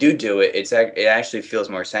when they do it, it actually feels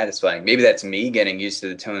more satisfying. Maybe that's me getting used to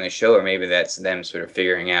the tone of the show, or maybe that's them sort of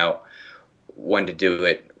figuring out when to do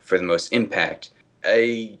it for the most impact.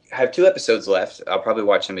 I have 2 episodes left. I'll probably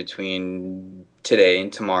watch them between today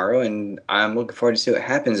and tomorrow, and I'm looking forward to see what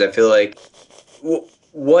happens. I feel like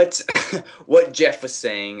what Jeff was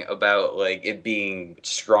saying about like it being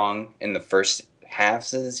strong in the first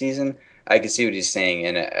halves of the season, I can see what he's saying,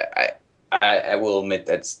 and I will admit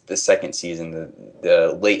that's the second season.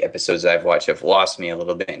 The late episodes that I've watched have lost me a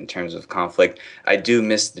little bit in terms of conflict. I do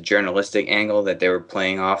miss the journalistic angle that they were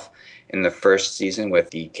playing off in the first season with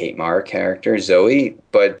the Kate Mara character, Zoe,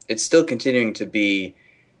 but it's still continuing to be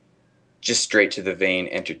just straight to the vein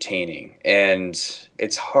entertaining, and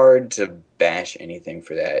it's hard to bash anything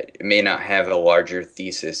for that. It may not have a larger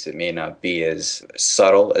thesis, it may not be as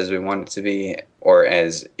subtle as we want it to be, or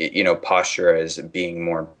as, posture as being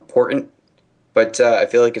more important, but I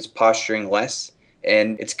feel like it's posturing less,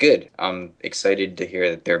 and it's good. I'm excited to hear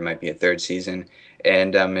that there might be a 3rd season,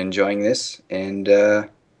 and I'm enjoying this, and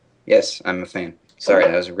yes, I'm a fan. Sorry,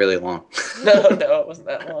 that was really long. No, it wasn't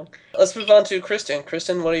that long. Let's move on to Kristen.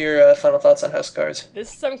 Kristen, what are your final thoughts on House of Cards?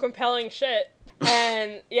 This is some compelling shit.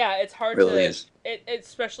 And yeah, it's hard to... It really is.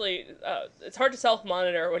 Especially, it's hard to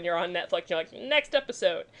self-monitor when you're on Netflix. You're like, next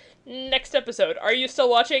episode. Are you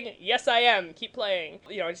still watching? Yes, I am. Keep playing.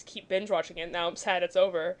 I just keep binge watching it. Now I'm sad it's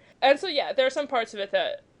over. And so yeah, there are some parts of it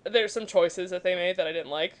that... There's some choices that they made that I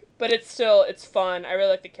didn't like. But it's fun. I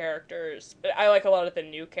really like the characters. I like a lot of the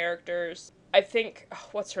new characters. I think,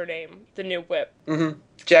 what's her name? The new whip. Mm-hmm.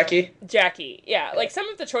 Jackie, yeah. Like, some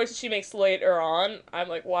of the choices she makes later on, I'm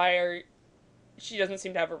like, she doesn't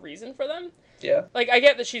seem to have a reason for them. Yeah. Like, I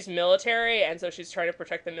get that she's military, and so she's trying to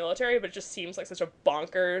protect the military, but it just seems like such a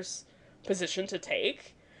bonkers position to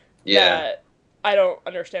take. Yeah. That I don't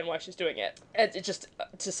understand why she's doing it. It's just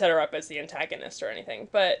to set her up as the antagonist or anything.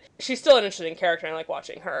 But she's still an interesting character, and I like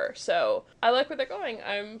watching her. So, I like where they're going.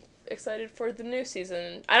 I'm excited for the new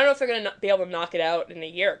season. I don't know if they're going to be able to knock it out in a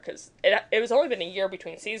year, because it was only been a year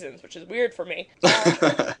between seasons, which is weird for me.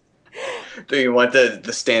 Do you want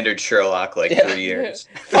the standard Sherlock, 3 years?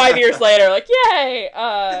 5 years later, like, yay!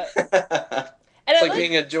 It's like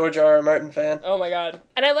being a George R.R. Martin fan. Oh my god.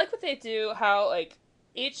 And I like what they do, how, like,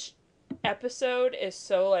 each episode is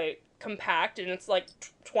so, like, compact, and it's, like,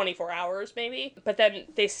 24 hours, maybe. But then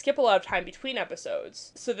they skip a lot of time between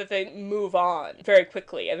episodes, so that they move on very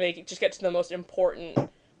quickly, and they just get to the most important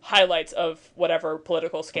highlights of whatever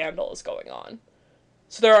political scandal is going on.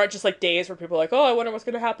 So there aren't just, like, days where people are like, oh, I wonder what's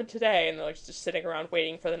going to happen today, and they're, like, just sitting around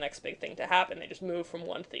waiting for the next big thing to happen. They just move from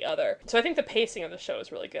one to the other. So I think the pacing of the show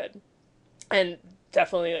is really good. And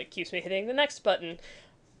definitely, like, keeps me hitting the next button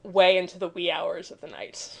way into the wee hours of the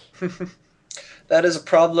night. That is a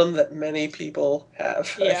problem that many people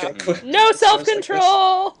have, yeah. I think. No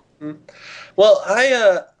self-control! Like well,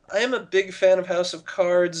 I am a big fan of House of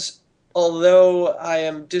Cards, although I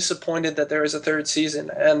am disappointed that there is a 3rd season.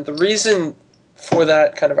 And the reason for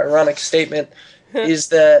that kind of ironic statement is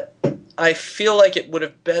that I feel like it would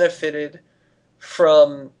have benefited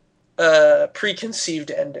from a preconceived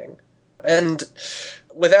ending. And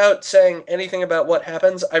without saying anything about what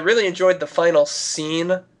happens, I really enjoyed the final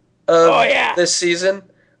scene of this season,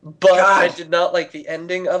 but I did not like the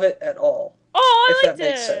ending of it at all. Oh, if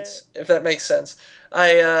that makes sense.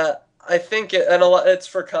 I think it's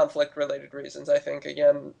for conflict-related reasons. I think,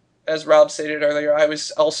 again, as Rob stated earlier, I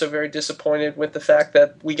was also very disappointed with the fact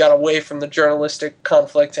that we got away from the journalistic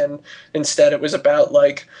conflict, and instead it was about,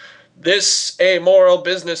 like, this amoral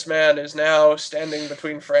businessman is now standing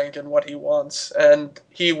between Frank and what he wants, and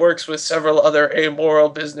he works with several other amoral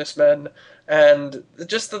businessmen, and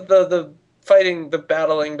just the fighting, the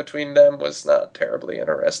battling between them was not terribly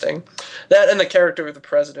interesting. That and the character of the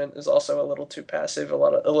president is also a little too passive, a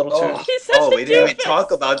little too... He's such a we didn't even doofus.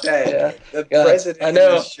 talk about that. Yeah. The president I know,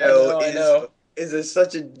 in the show I know. is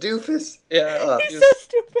such a doofus. Yeah. He's so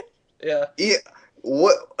stupid. Yeah.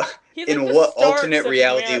 What... He's like In the what Starks alternate of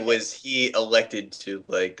reality humanity. was he elected to,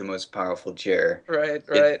 like, the most powerful chair Right.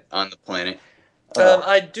 on the planet?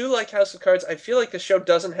 I do like House of Cards. I feel like the show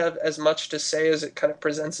doesn't have as much to say as it kind of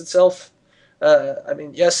presents itself. I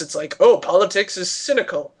mean, yes, it's like, oh, politics is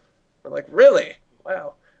cynical. We're like, really?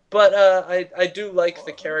 Wow. But I do like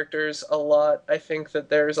the characters a lot. I think that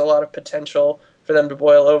there's a lot of potential for them to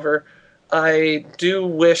boil over. I do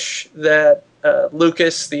wish that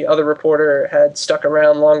Lucas, the other reporter, had stuck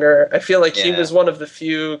around longer. I feel like he was one of the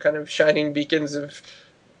few kind of shining beacons of,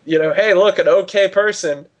 hey, look, an okay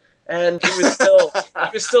person. And he was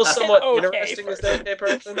still somewhat interesting as an okay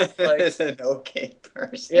person. As an okay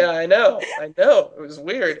person. Yeah, I know. It was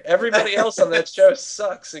weird. Everybody else on that show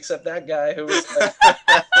sucks except that guy who was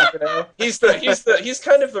like, he's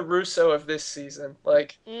kind of the Russo of this season.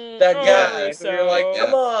 Like that guy who you're like,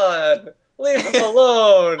 come on, leave him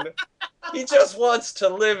alone. He just wants to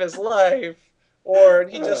live his life. Or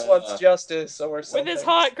he just wants justice or something. With his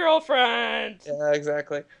hot girlfriend. Yeah,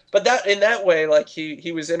 exactly. But that in that way, like,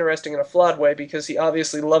 he was interesting in a flawed way because he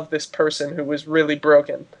obviously loved this person who was really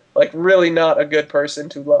broken. Like, really not a good person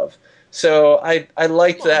to love. So I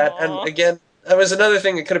liked that. And again, that was another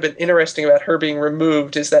thing that could have been interesting about her being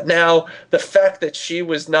removed, is that now the fact that she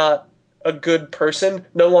was not a good person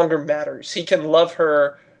no longer matters. He can love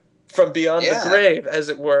her from beyond the grave, as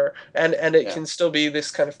it were, and it can still be this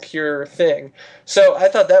kind of pure thing. So I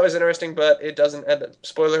thought that was interesting, but it doesn't end up,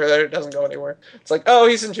 spoiler alert, it doesn't go anywhere. It's like, oh,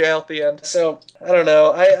 he's in jail at the end. So, I don't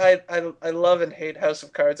know. I love and hate House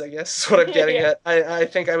of Cards, I guess, is what I'm getting at. I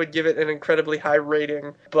think I would give it an incredibly high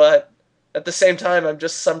rating, but at the same time, I'm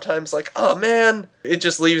just sometimes like, oh man, it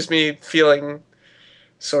just leaves me feeling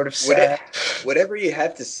sort of sad. Whatever you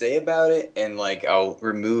have to say about it, and, like, I'll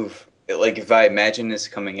remove... Like, if I imagine this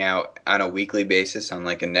coming out on a weekly basis on,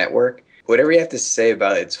 like, a network, whatever you have to say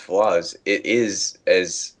about its flaws, it is,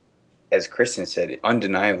 as Kristen said,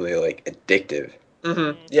 undeniably, like, addictive.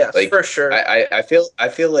 Mm-hmm. Yeah, like, for sure. I feel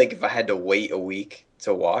like if I had to wait a week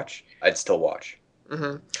to watch, I'd still watch.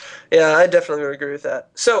 Mm-hmm. Yeah, I definitely would agree with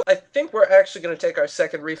that. So I think we're actually going to take our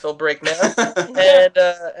second refill break now,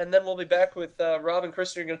 and then we'll be back with Rob and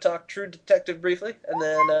Kristen. Are going to talk True Detective briefly, and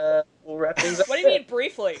then we'll wrap things up. What do you mean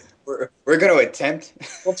briefly? We're going to attempt.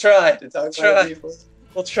 We'll try. To talk about it briefly.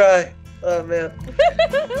 We'll try. Oh man.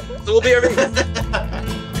 So we'll be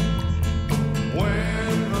right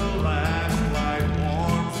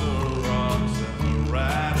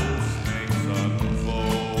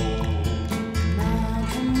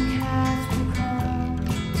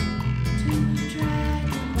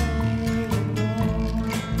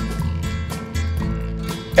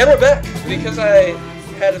And we're back, because I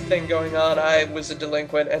had a thing going on. I was a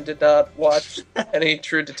delinquent and did not watch any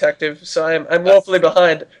True Detective, so I'm woefully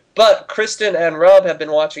behind. But Kristen and Rob have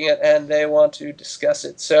been watching it, and they want to discuss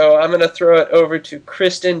it. So I'm going to throw it over to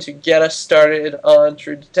Kristen to get us started on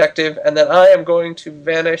True Detective, and then I am going to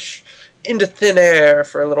vanish into thin air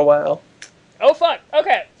for a little while. Oh, fuck.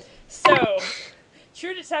 Okay. So,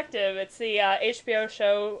 True Detective, it's the HBO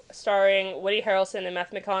show starring Woody Harrelson and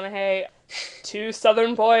Matthew McConaughey, two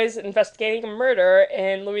Southern boys investigating a murder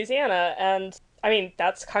in Louisiana, and I mean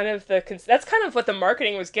that's kind of what the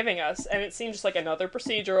marketing was giving us, and it seemed just like another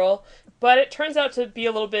procedural, but it turns out to be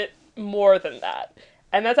a little bit more than that,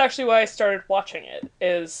 and that's actually why I started watching it.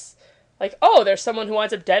 Is like, oh, there's someone who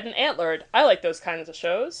winds up dead and antlered. I like those kinds of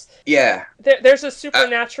shows. Yeah. There's a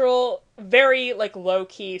supernatural, very like low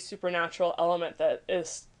key supernatural element that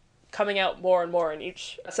is coming out more and more in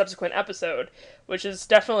each subsequent episode, which is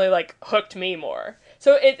definitely, like, hooked me more.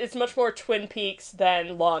 So it's much more Twin Peaks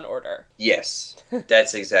than Law & Order. Yes,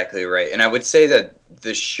 that's exactly right. And I would say that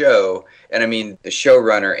the show, and I mean the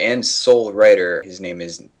showrunner and sole writer, his name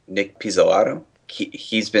is Nick Pizzolatto.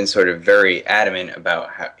 He's been sort of very adamant about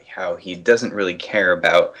how he doesn't really care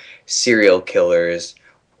about serial killers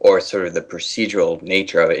or sort of the procedural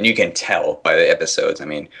nature of it. And you can tell by the episodes, I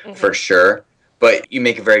mean, for sure. But you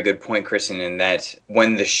make a very good point, Kristen, in that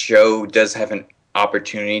when the show does have an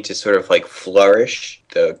opportunity to sort of like flourish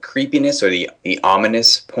the creepiness or the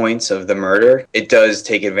ominous points of the murder, it does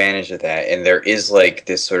take advantage of that. And there is like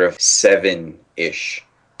this sort of 7-ish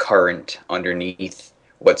current underneath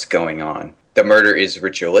what's going on. The murder is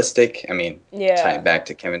ritualistic. I mean, tying back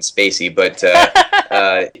to Kevin Spacey, but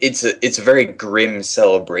it's a very grim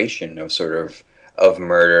celebration of sort of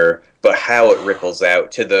murder, but how it ripples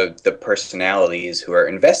out to the personalities who are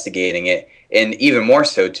investigating it, and even more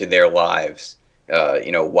so to their lives.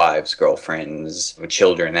 Wives, girlfriends,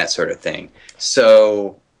 children, that sort of thing.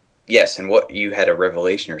 So, yes, and what you had a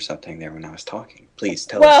revelation or something there when I was talking. Please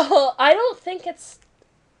tell us. Well, I don't think it's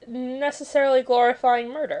necessarily glorifying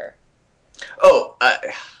murder. Oh,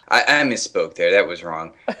 I misspoke there. That was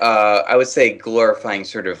wrong. I would say glorifying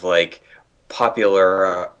sort of like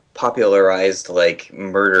popularized like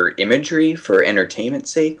murder imagery for entertainment's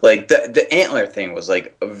sake. Like the antler thing was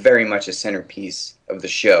like very much a centerpiece of the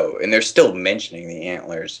show, and they're still mentioning the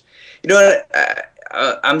antlers. You know what?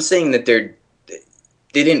 I'm saying that they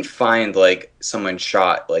didn't find like someone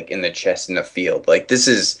shot like in the chest in the field. Like this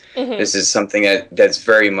is something that's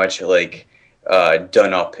very much like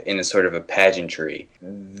done up in a sort of a pageantry.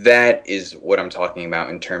 That is what I'm talking about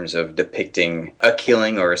in terms of depicting a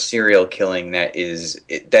killing or a serial killing that is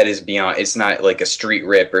beyond. It's not like a street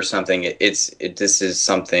rip or something. This is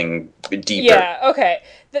something deeper. Yeah. Okay.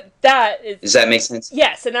 That is. Does that make sense?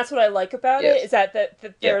 Yes, and that's what I like about it, is that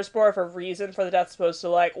there's more of a reason for the death, as opposed to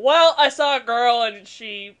like, well, I saw a girl and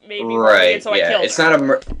she made me worried, and so I killed her.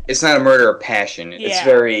 It's not a murder of passion. It's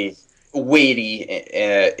very weighty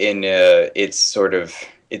in its sort of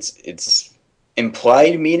its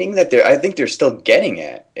implied meaning that I think they're still getting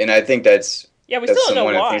at, and I think that's we still don't know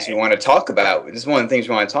one why. of the things we want to talk about. This is one of the things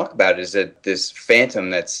we want to talk about, is that this phantom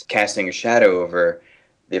that's casting a shadow over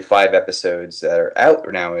the 5 episodes that are out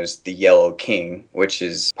now is the Yellow King, which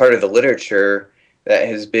is part of the literature that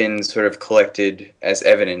has been sort of collected as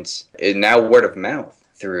evidence, and now word of mouth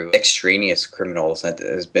through extraneous criminals that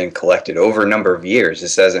has been collected over a number of years.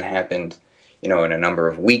 This hasn't happened, in a number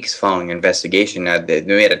of weeks following investigation. Now, they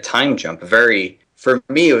made a time jump. For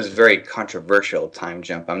me, it was a very controversial time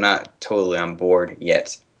jump. I'm not totally on board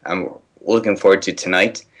yet. I'm looking forward to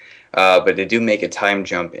tonight. But they do make a time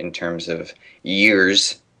jump in terms of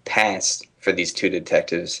years past for these 2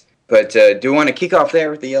 detectives. But do you want to kick off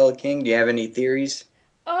there with the Yellow King? Do you have any theories?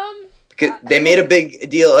 Because they made a big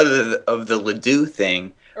deal out of the Ledoux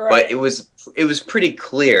thing, but it was pretty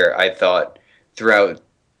clear, I thought, throughout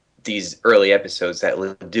these early episodes that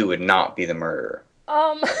Ledoux would not be the murderer.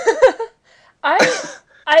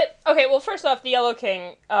 Okay, well, first off, the Yellow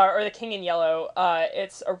King, or the King in Yellow,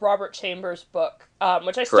 it's a Robert Chambers book,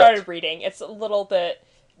 which I started reading. It's a little bit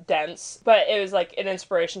dense, but it was like an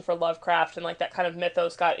inspiration for Lovecraft, and like that kind of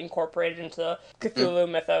mythos got incorporated into Cthulhu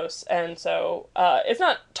mythos, and so it's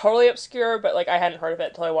not totally obscure, but like I hadn't heard of it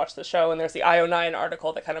until I watched the show, and there's the IO9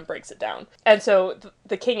 article that kind of breaks it down. And so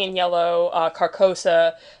the King in Yellow,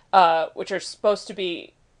 Carcosa, which are supposed to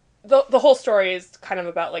be the whole story is kind of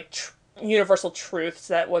about like universal truths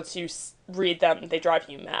that once you read them, they drive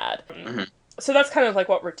you mad. So that's kind of like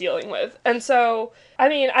what we're dealing with. And so, I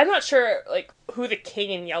mean, I'm not sure like who the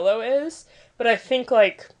King in Yellow is, but I think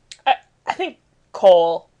like I think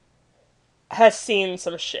Cole has seen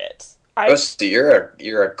some shit. So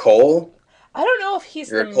you're a Cole? I don't know if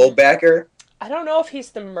he's a Cole backer? I don't know if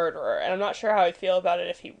he's the murderer, and I'm not sure how I feel about it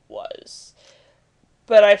if he was.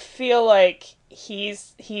 But I feel like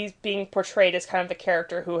he's being portrayed as kind of the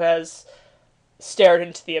character who has stared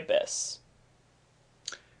into the abyss.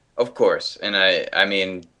 Of course, and I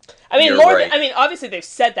mean, obviously they've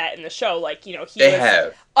said that in the show, like, he was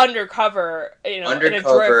undercover, in a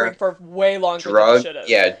drug ring for way longer than he should have.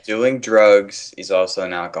 Yeah, doing drugs. He's also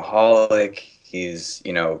an alcoholic. He's,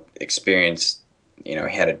 experienced, he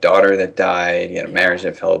had a daughter that died. He had a marriage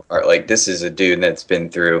that fell apart. Like, this is a dude that's been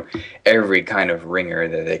through every kind of ringer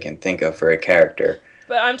that they can think of for a character.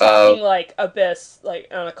 But I'm talking, like, abyss, like,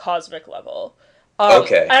 on a cosmic level.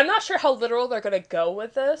 Okay. I'm not sure how literal they're going to go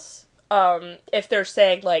with this. If they're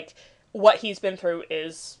saying, like, what he's been through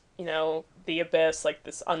is, the abyss, like,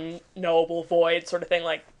 this unknowable void sort of thing,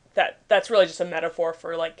 like, that's really just a metaphor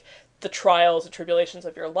for, like, the trials and tribulations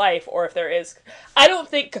of your life, or if there is... I don't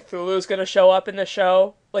think Cthulhu's going to show up in the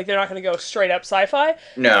show. Like, they're not going to go straight up sci-fi.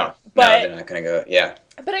 No, they're not going to go, yeah.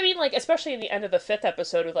 But I mean, like, especially in the end of the 5th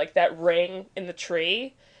episode with, like, that ring in the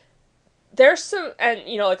tree, there's some... And,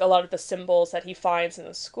 like, a lot of the symbols that he finds in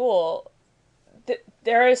the school,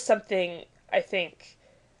 there is something, I think,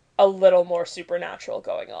 a little more supernatural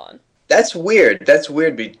going on. That's weird.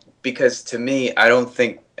 Because to me, I don't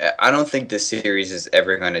think the series is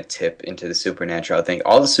ever going to tip into the supernatural. I think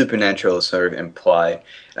all the supernatural is sort of implied.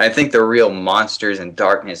 And I think the real monsters and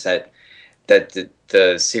darkness that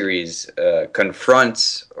the series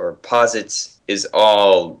confronts or posits is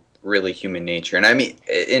all really human nature. And I mean,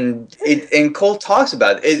 and Cole talks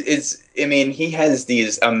about it. He has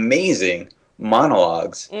these amazing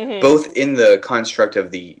monologues, both in the construct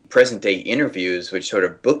of the present day interviews, which sort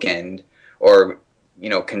of bookend or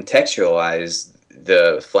contextualize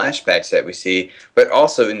the flashbacks that we see, but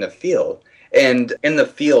also in the field. And in the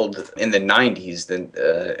field in the 90s,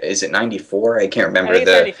 is it 94? I can't remember. I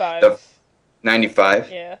think it's 95.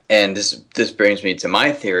 95? Yeah. And this brings me to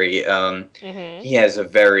my theory. He has a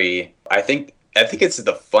very, I think it's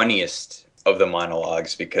the funniest of the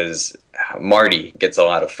monologues, because Marty gets a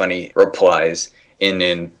lot of funny replies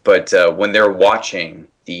but when they're watching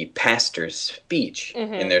the pastor's speech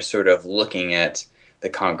and they're sort of looking at the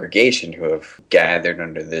congregation who have gathered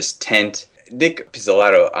under this tent, Nick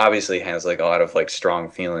Pizzolatto obviously has like a lot of like strong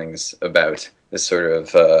feelings about this sort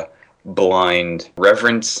of blind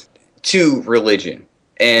reverence to religion.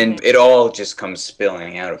 And it all just comes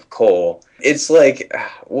spilling out of Cole. It's like,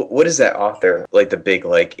 what is that author? Like the big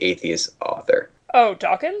like atheist author. Oh,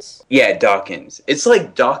 Dawkins? Yeah, Dawkins. It's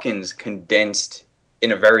like Dawkins condensed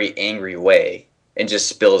in a very angry way and just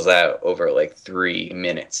spills out over like 3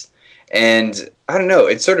 minutes. And I don't know,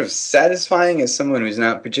 it's sort of satisfying as someone who's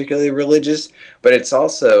not particularly religious, but it's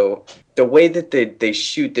also the way that they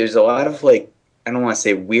shoot. There's a lot of like, I don't want to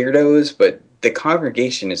say weirdos, but the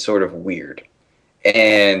congregation is sort of weird.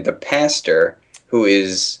 And the pastor, who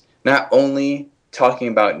is not only talking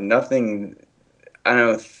about nothing, I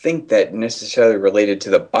don't think that necessarily related to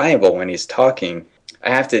the Bible when he's talking. I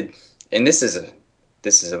have to, and this is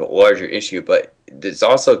a larger issue, but there's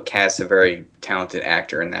also cast a very talented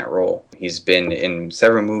actor in that role. He's been in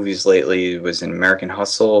several movies lately. He was in American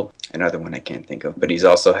Hustle, another one I can't think of, but he's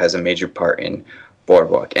also has a major part in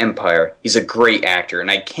Boardwalk Empire. He's a great actor,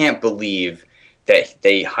 and I can't believe that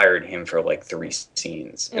they hired him for like 3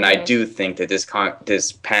 scenes. And I do think that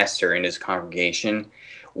this pastor and his congregation,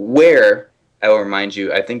 where I will remind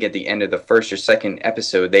you, I think at the end of the first or second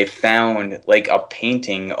episode, they found like a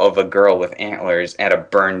painting of a girl with antlers at a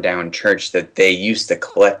burned down church that they used to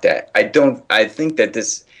collect at. I think that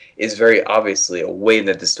this is very obviously a way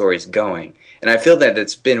that the story is going. And I feel that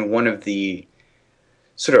it's been one of the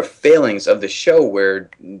sort of failings of the show, where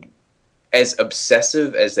as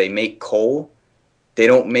obsessive as they make Cole, they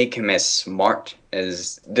don't make him as smart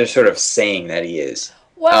as they're sort of saying that he is.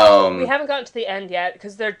 Well, we haven't gotten to the end yet,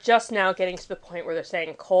 because they're just now getting to the point where they're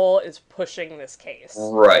saying Cole is pushing this case.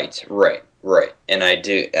 Right. And I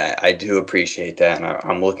do appreciate that, and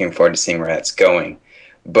I'm looking forward to seeing where that's going.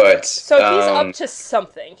 But so he's up to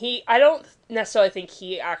something. I don't necessarily think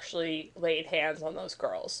he actually laid hands on those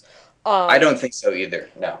girls. I don't think so either.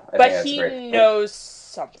 No, but he knows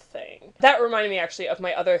something. That reminded me actually of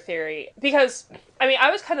my other theory, because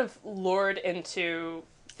I was kind of lured into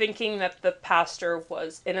thinking that the pastor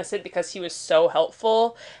was innocent because he was so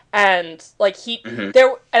helpful, and like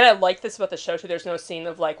and I like this about the show too. There's no scene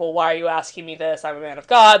of like, well, why are you asking me this? I'm a man of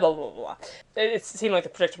God, blah blah blah blah. It seemed like the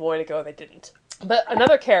predictable way to go, and they didn't. But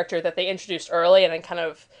another character that they introduced early and then kind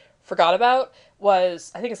of forgot about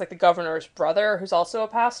was, I think it's like the governor's brother, who's also a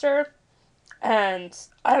pastor. And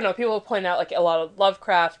I don't know, people point out like a lot of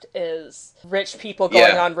Lovecraft is rich people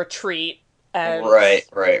going on retreat and right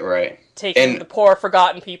taking the poor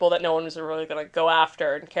forgotten people that no one was really going to go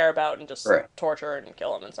after and care about and just torture and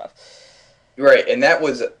kill them and stuff. Right, and that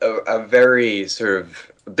was a very sort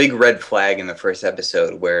of big red flag in the first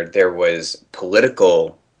episode, where there was a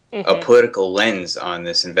political lens on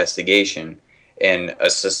this investigation, and a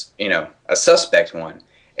suspect one.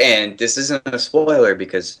 And this isn't a spoiler,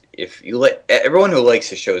 because if you everyone who likes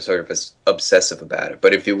the show is sort of obsessive about it.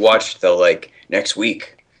 But if you watch the next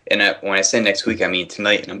week, and when I say next week, I mean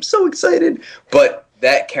tonight, and I'm so excited. But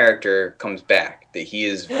that character comes back. That he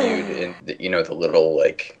is viewed in the little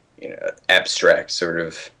abstract sort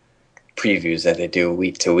of previews that they do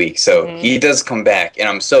week to week. So he does come back, and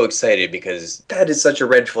I'm so excited, because that is such a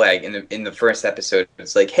red flag in the first episode.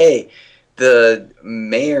 It's like, hey, the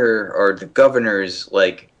mayor or the governor's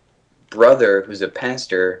brother, who's a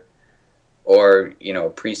pastor or a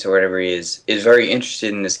priest or whatever he is very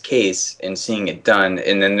interested in this case and seeing it done.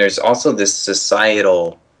 And then there's also this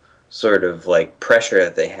societal sort of pressure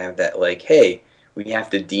that they have that hey, we have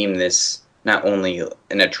to deem this not only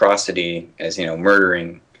an atrocity as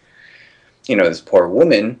murdering this poor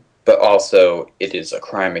woman, but also it is a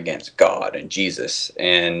crime against God and Jesus.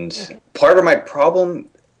 And part of my problem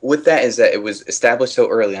with that is that it was established so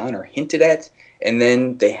early on or hinted at, and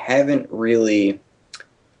then they haven't really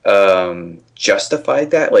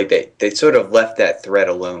justified that. Like they sort of left that thread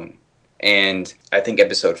alone. And I think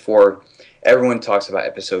episode 4, everyone talks about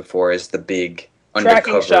episode 4 as the big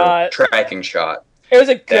undercover tracking shot. It was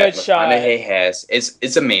a good shot. McConaughey has.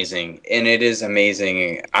 It's amazing, and it is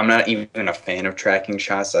amazing. I'm not even a fan of tracking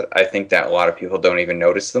shots. I think that a lot of people don't even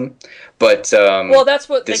notice them. But well, that's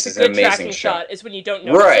what makes a good tracking shot is when you don't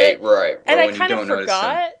notice it. Right. And I kind of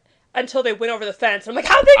forgot until they went over the fence. I'm like,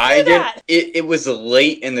 how'd they do that? It was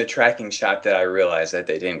late in the tracking shot that I realized that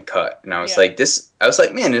they didn't cut, and I was like,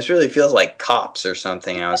 man, this really feels like Cops or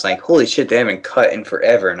something. And I was like, holy shit, they haven't cut in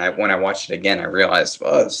forever. And when I watched it again, I realized,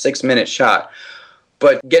 oh, 6-minute shot.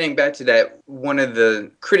 But getting back to that, one of the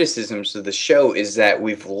criticisms of the show is that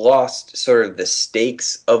we've lost sort of the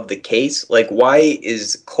stakes of the case. Like, why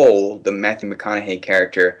is Cole, the Matthew McConaughey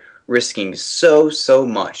character, risking so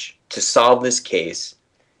much to solve this case,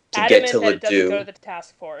 to get to Ledoux? Adamant that it doesn't go to the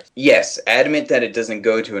task force. Yes, adamant that it doesn't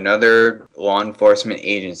go to another law enforcement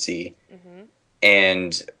agency. Mm-hmm.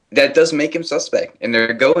 And that does make him suspect, and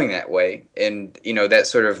they're going that way. And, that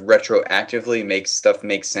sort of retroactively makes stuff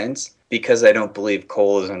make sense. Because I don't believe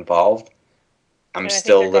Cole is involved, I'm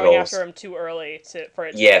still a little... going after him too early for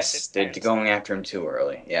it to Yes, they're going after him too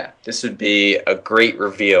early, yeah. This would be a great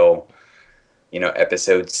reveal,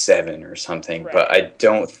 episode 7 or something, right. But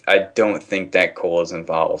I don't think that Cole is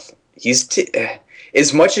involved. He's...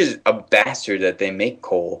 as much as a bastard that they make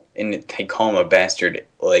Cole, and they call him a bastard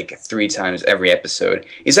like 3 times every episode,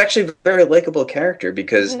 he's actually a very likable character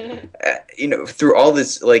because, through all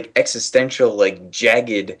this like existential, like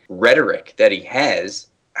jagged rhetoric that he has,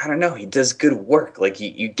 I don't know, he does good work. Like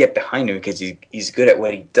you get behind him because he's good at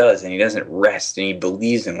what he does, and he doesn't rest, and he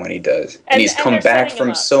believes in what he does, and he's come back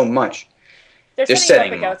from so much. They're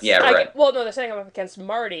setting him up against, right. They're setting him up against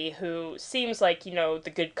Marty, who seems like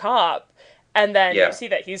the good cop. And then you see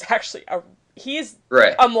that he's actually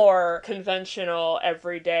a more conventional,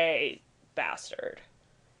 everyday bastard.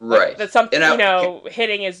 Right. Like, that's something,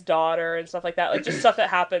 hitting his daughter and stuff like that. Like, just stuff that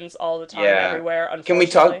happens all the time everywhere,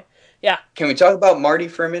 unfortunately. Can we talk about Marty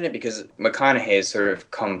for a minute? Because McConaughey has sort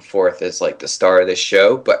of come forth as, like, the star of this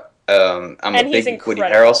show. But I'm a big Woody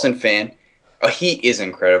Harrelson fan. Oh, he is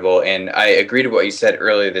incredible. And I agree to what you said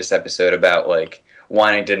earlier this episode about, like,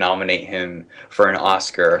 wanting to nominate him for an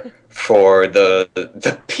Oscar for the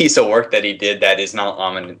piece of work that he did that is not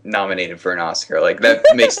nominated for an Oscar. Like, that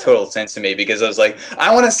makes total sense to me because I was like,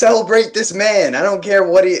 I want to celebrate this man. I don't care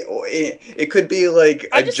what it could be like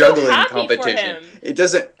a juggling competition. It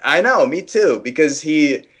doesn't, I know, me too, because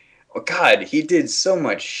he did so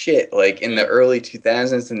much shit. Like, in the early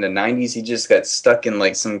 2000s and the 90s, he just got stuck in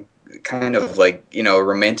like some kind of like,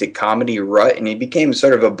 romantic comedy rut, and he became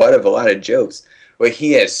sort of a butt of a lot of jokes. But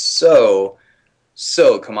he has so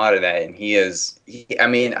come out of that,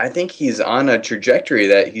 and I think he's on a trajectory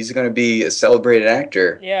that he's going to be a celebrated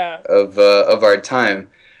actor of our time.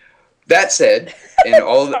 That said, and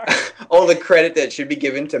all the credit that should be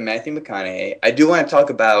given to Matthew McConaughey, I do want to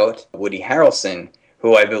talk about Woody Harrelson,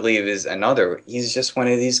 who I believe is he's just one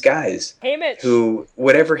of these guys. Haymitch. Who,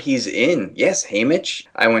 whatever he's in, yes, Haymitch.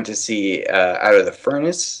 I went to see Out of the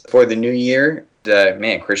Furnace for the new year.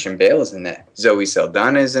 Christian Bale is in that. Zoe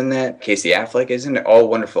Saldana is in that. Casey Affleck is in it. All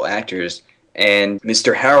wonderful actors. And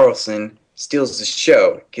Mr. Harrelson steals the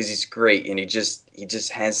show because he's great, and he just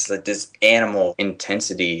has like this animal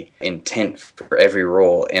intent for every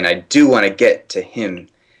role. And I do want to get to him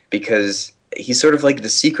because he's sort of like the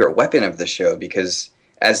secret weapon of the show, because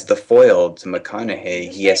as the foil to McConaughey,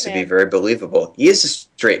 he has to be very believable. He is a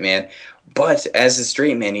straight man, but as a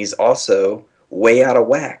straight man, he's also way out of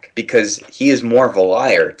whack because he is more of a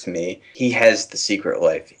liar to me. He has the secret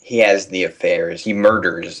life. He has the affairs. He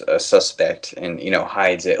murders a suspect and,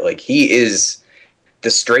 hides it. Like, he is the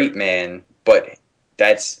straight man, but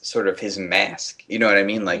that's sort of his mask. You know what I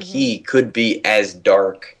mean? Like, he could be as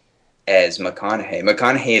dark as McConaughey.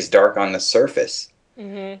 McConaughey is dark on the surface,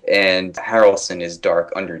 and Harrelson is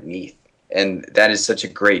dark underneath. And that is such a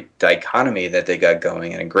great dichotomy that they got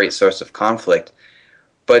going and a great source of conflict.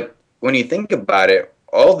 But when you think about it,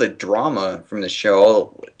 all the drama from the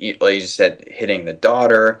show, like you said, hitting the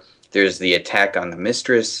daughter, there's the attack on the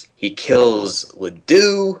mistress, he kills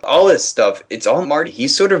Ledoux, all this stuff, it's all Marty.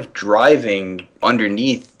 He's sort of driving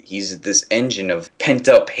underneath. He's this engine of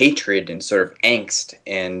pent-up hatred and sort of angst,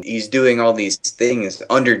 and he's doing all these things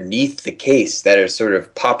underneath the case that are sort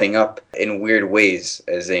of popping up in weird ways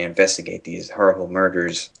as they investigate these horrible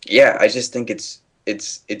murders. Yeah, I just think it's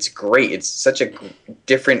great. It's such a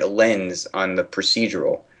different lens on the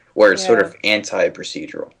procedural, where it's sort of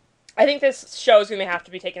anti-procedural. I think this show is going to have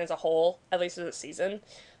to be taken as a whole, at least as a season.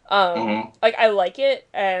 Like, I like it,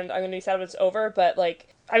 and I'm going to be sad when it's over, but,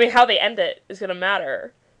 like, I mean, how they end it is going to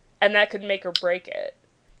matter, and that could make or break it.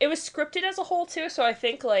 It was scripted as a whole, too, so I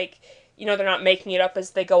think, like, you know, they're not making it up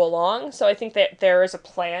as they go along, so I think that there is a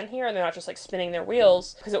plan here, and they're not just, like, spinning their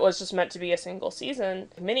wheels, because it was just meant to be a single season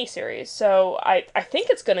miniseries, so I think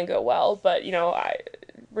it's going to go well, but, you know,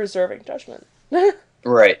 reserving judgment.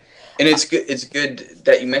 Right. And it's good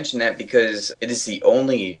that you mentioned that, because it is the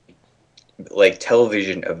only, like,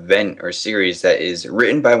 television event or series that is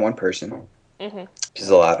written by one person,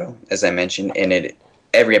 Pizzolatto, as I mentioned, and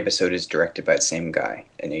every episode is directed by the same guy,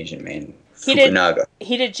 an Asian man, Fukunaga.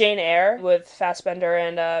 He did Jane Eyre with Fassbender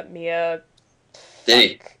and Mia.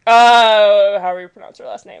 Did he? However you pronounce her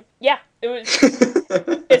last name. Yeah, it was.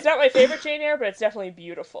 It's not my favorite Jane Eyre, but it's definitely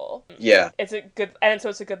beautiful. Yeah. It's a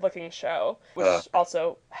good looking show, which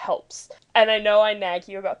also helps. And I know I nag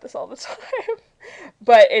you about this all the time,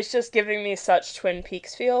 but it's just giving me such Twin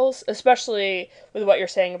Peaks feels, especially with what you're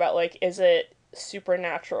saying about, like, is it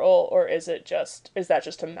supernatural or is that just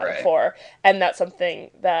a metaphor? Right. And that's something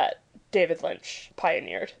that David Lynch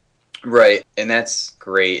pioneered. Right, and that's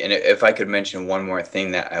great. And if I could mention one more thing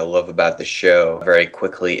that I love about the show very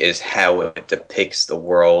quickly is how it depicts the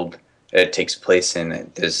world that it takes place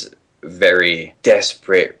in. This very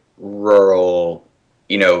desperate, rural,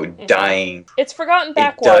 you know, dying. It's forgotten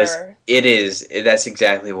backwater. It is. That's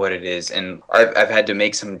exactly what it is. And I've had to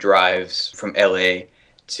make some drives from LA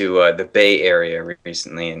to the Bay Area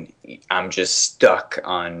recently, and I'm just stuck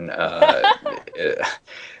on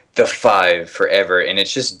the 5 forever, and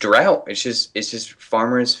it's just drought. It's just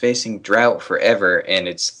farmers facing drought forever, and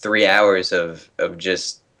it's 3 hours of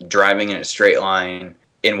just driving in a straight line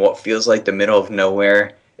in what feels like the middle of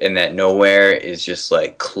nowhere, and that nowhere is just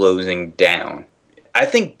like closing down. I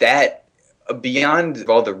think that beyond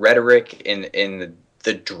all the rhetoric and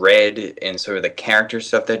the dread and sort of the character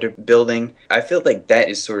stuff that they're building, I feel like that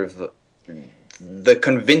is sort of the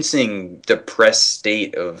convincing depressed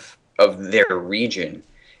state of their region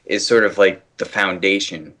is sort of like the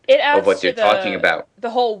foundation of what they're talking about. The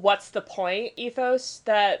whole "what's the point" ethos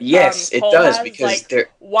that yes, it does has, because like, they're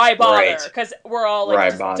why bother? Because we're all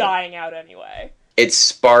like just dying out anyway. It's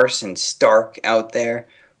sparse and stark out there,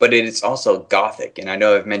 but it's also gothic. And I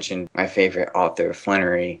know I've mentioned my favorite author,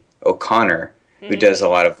 Flannery O'Connor, who does a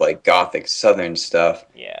lot of like gothic southern stuff.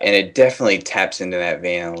 Yeah. And it definitely taps into that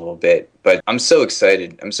vein a little bit. But I'm so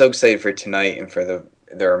excited. I'm so excited for tonight and for the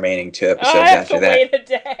remaining 2 episodes after that. I have to wait a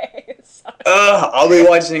day. I'll be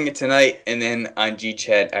watching it tonight, and then on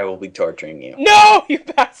G-Chat I will be torturing you. No, you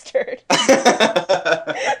bastard!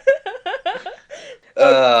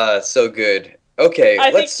 So good. Okay, I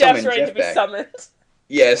let's think Jeff's summon ready Jeff to be back. Summoned.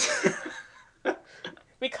 Yes.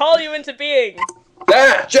 We call you into being.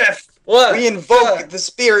 Jeff! What? We invoke the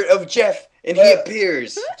spirit of Jeff, and he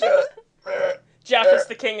appears. Jeff is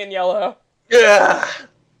the king in yellow. Yeah.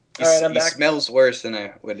 All right, I'm he back. Smells worse than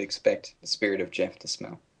I would expect the spirit of Jeff to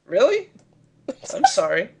smell. Really? I'm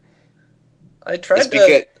sorry. I tried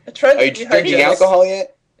to. Are you drinking alcohol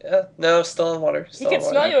yet? Yeah. No, still in water. He can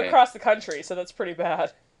smell you across the country, so that's pretty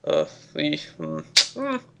bad. That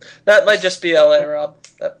might just be LA, Rob.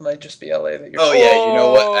 That might just be LA that you're. Oh yeah, you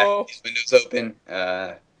know what? I have these windows open.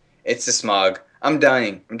 It's the smog. I'm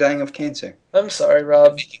dying. I'm dying of cancer. I'm sorry,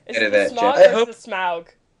 Rob. Is it the smog I or hope is it the smaug?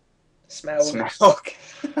 Smaug.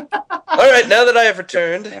 All right, now that I have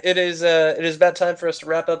returned, it is about time for us to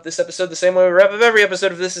wrap up this episode the same way we wrap up every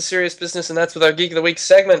episode of This Is Serious Business, and that's with our Geek of the Week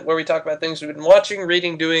segment, where we talk about things we've been watching,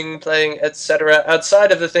 reading, doing, playing, etc.,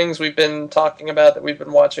 outside of the things we've been talking about that we've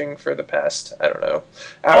been watching for the past, I don't know,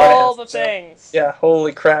 hour and a half. All the things. Yeah,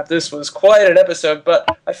 holy crap, this was quite an episode,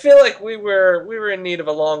 but I feel like we were in need of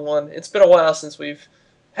a long one. It's been a while since we've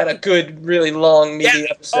had a good, really long, meaty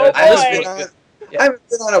episode. Oh, boy. I haven't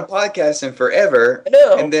been on a podcast in forever. I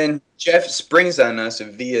know. And then Jeff springs on us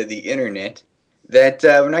via the internet that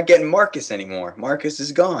we're not getting Marcus anymore. Marcus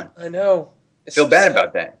is gone. I know. I feel bad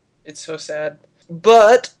about that. It's so sad.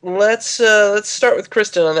 But let's start with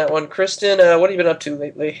Kristen on that one. Kristen, what have you been up to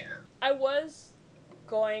lately? I was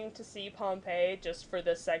going to see Pompeii just for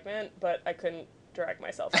this segment, but I couldn't drag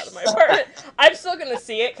myself out of my apartment. I'm still going to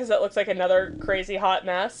see it because it looks like another crazy hot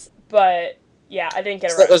mess. But yeah, I didn't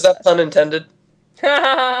get around. Was that pun intended?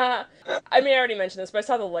 I mean, I already mentioned this, but I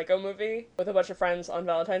saw the Lego Movie with a bunch of friends on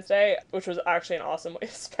Valentine's Day, which was actually an awesome way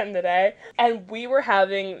to spend the day. And we were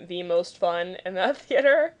having the most fun in that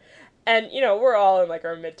theater. And, you know, we're all in, like,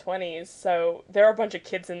 our mid-20s, so there were a bunch of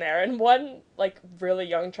kids in there. And one, like, really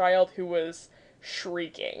young child who was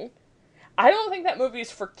shrieking. I don't think that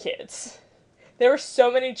movie's for kids. there were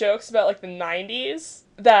so many jokes about, like, the 90s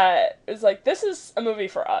that it was like, this is a movie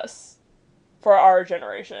for us, for our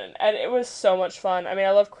generation, and it was so much fun. I mean,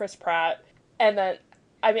 I love Chris Pratt, and then,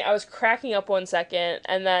 I mean, I was cracking up one second,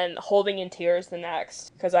 and then holding in tears the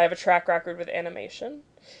next, because I have a track record with animation.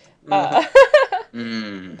 But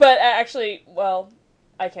actually, well,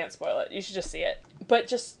 I can't spoil it. You should just see it. But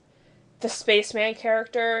just, the spaceman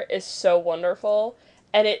character is so wonderful,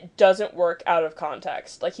 and it doesn't work out of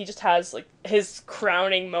context. Like, he just has, like, his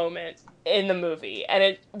crowning moment in the movie,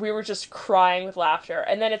 and we were just crying with laughter.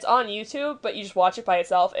 And then it's on YouTube, but you just watch it by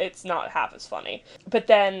itself, it's not half as funny. But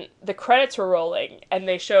then the credits were rolling, and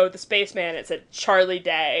they showed the spaceman, it said Charlie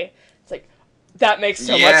Day. It's like, that makes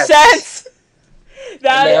so much sense!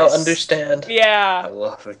 I now understand. Yeah. I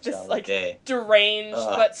love it. This, like, deranged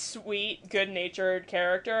but sweet, good-natured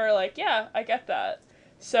character. Like, yeah, I get that.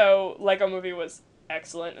 So, Lego Movie was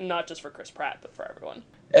excellent, and not just for Chris Pratt, but for everyone.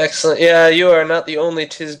 Excellent. Yeah, you are not the only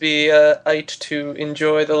Tisby-ite to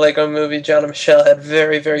enjoy the Lego Movie. John and Michelle had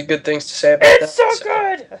very, very good things to say about that. It's so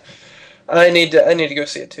good! I need to go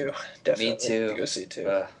see it too. Definitely. Me too. Need to go see it too.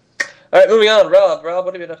 Alright, moving on. Rob, what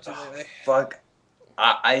have you been up to lately? Fuck.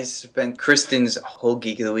 I spent Kristen's whole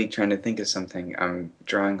Geek of the Week trying to think of something. I'm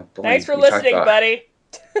drawing a blank. Thanks for listening, buddy.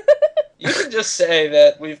 You can just say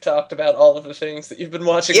that we've talked about all of the things that you've been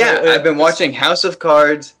watching. Yeah, lately. I've been watching House of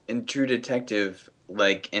Cards and True Detective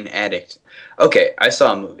like an addict. Okay, I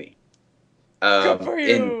saw a movie. Good for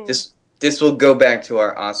you. And this will go back to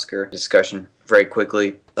our Oscar discussion very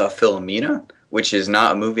quickly. Philomena, which is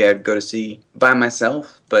not a movie I'd go to see by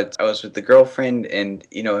myself, but I was with the girlfriend, and,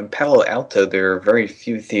 you know, in Palo Alto, there are very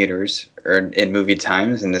few theaters in movie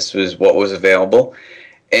times, and this was what was available.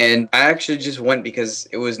 And I actually just went because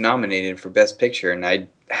it was nominated for Best Picture, and I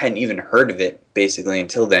hadn't even heard of it, basically,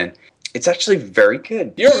 until then. It's actually very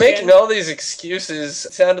good. You were making all these excuses.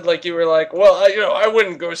 It sounded like you were like, well, I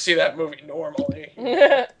wouldn't go see that movie normally.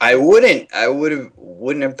 I wouldn't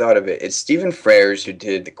have thought of it. It's Stephen Frears who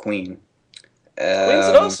did The Queen. Queen's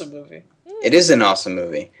an awesome movie. It is an awesome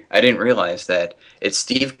movie. I didn't realize that. It's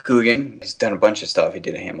Steve Coogan. He's done a bunch of stuff. He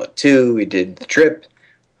did Hamlet 2. He did The Trip.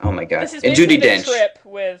 Oh my god! This is and Judi Dench. Trip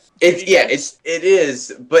with It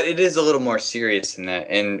is, but it is a little more serious than that.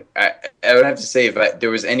 And I would have to say, if there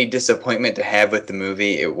was any disappointment to have with the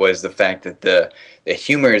movie, it was the fact that the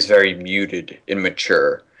humor is very muted and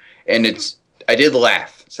mature. And I did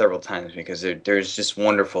laugh several times because there's just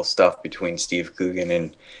wonderful stuff between Steve Coogan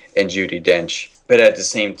and Judi Dench. But at the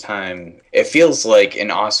same time, it feels like an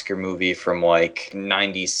Oscar movie from like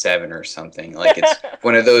 '97 or something. Like it's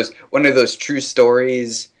one of those true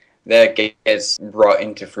stories that gets brought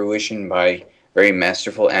into fruition by very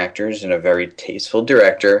masterful actors and a very tasteful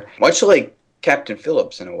director. Much like Captain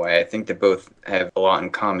Phillips in a way, I think they both have a lot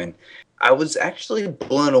in common. I was actually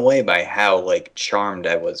blown away by how like charmed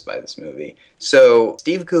I was by this movie. So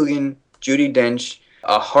Steve Coogan, Judi Dench,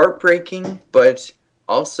 a heartbreaking but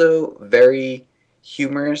also very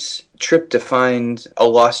humorous trip to find a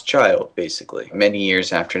lost child, basically, many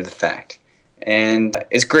years after the fact. And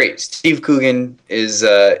it's great. Steve Coogan is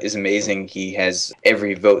amazing. He has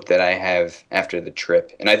every vote that I have after The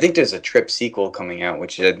Trip. And I think there's a Trip sequel coming out,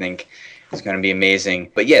 which I think is going to be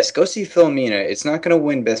amazing. But yes, go see Philomena. It's not going to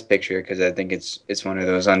win Best Picture because I think it's one of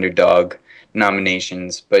those underdog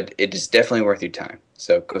nominations, but it is definitely worth your time.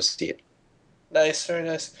 So go see it. Nice, very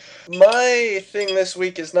nice. My thing this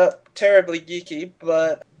week is not terribly geeky,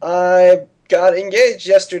 but I got engaged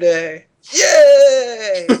yesterday.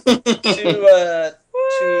 Yay!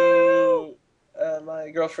 to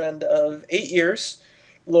my girlfriend of 8 years,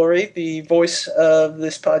 Lori, the voice of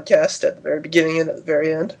this podcast at the very beginning and at the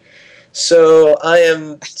very end. So I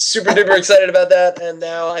am super duper excited about that, and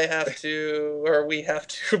now we have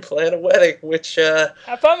to plan a wedding, which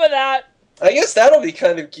have fun with that. I guess that'll be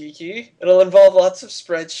kind of geeky. It'll involve lots of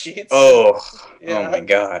spreadsheets. Oh my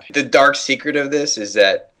god. The dark secret of this is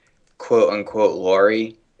that quote-unquote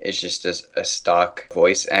Lori is just a stock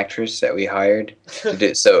voice actress that we hired to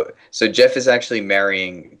do. So Jeff is actually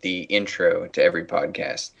marrying the intro to every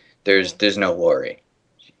podcast. There's no Lori.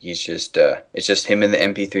 He's just it's just him in the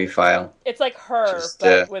MP3 file. It's like her,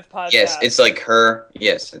 but with podcasts. Yes, it's like her.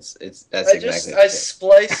 Yes, it's that's exactly. I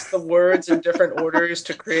spliced the words in different orders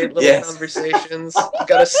to create little conversations.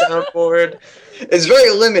 Got a soundboard. It's very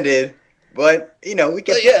limited, but we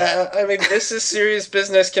get. Yeah, I mean, this is serious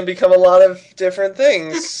business. Can become a lot of different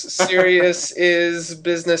things. Serious is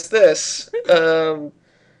business. This. No,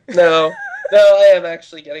 I am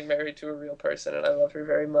actually getting married to a real person, and I love her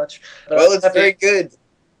very much. But well, it's very good.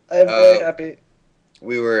 I'm very happy.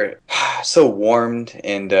 We were so warmed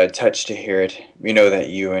and touched to hear it. We know that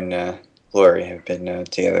you and Lori have been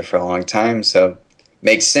together for a long time, so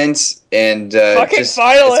makes sense. And Fucking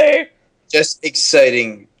finally! just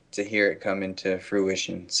exciting to hear it come into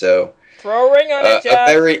fruition. So Throw a ring on it, Jeff.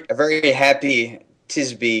 a very happy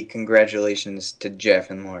Tisby. Congratulations to Jeff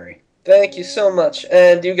and Lori. Thank you so much.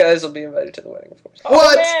 And you guys will be invited to the wedding, of course. Oh,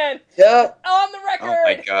 What? man! Yep. On the record! Oh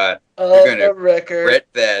my god. On You're gonna the record. regret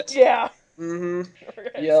that. Yeah. Mm-hmm.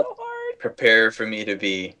 It's Yep. so hard. Prepare for me to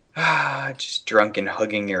be just drunk and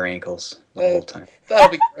hugging your ankles the whole time. That'll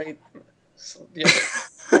be great. So, yeah.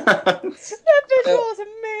 That visual is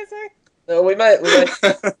amazing. No, we might.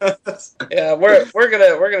 Yeah, we're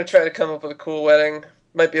gonna try to come up with a cool wedding.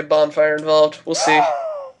 Might be a bonfire involved. We'll see.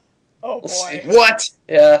 Oh We'll boy. see. What?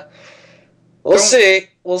 Yeah. We'll Don't- see.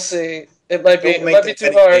 We'll see. It might be. Don't It make might be that too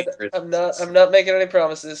many hard. dangerous I'm not making any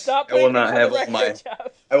promises. Stop I will waiting not for have the all record, my-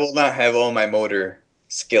 Jeff. I will not have all my motor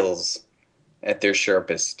skills at their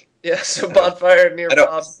sharpest. Yeah. So bonfire near I don't-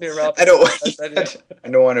 Rob. Near Rob. I don't. That's the idea. I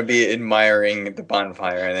don't want to be admiring the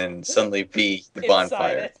bonfire and then suddenly be the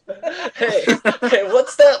bonfire. Inside Hey,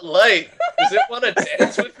 what's that light? Does it want to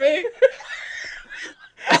dance with me?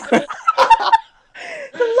 it.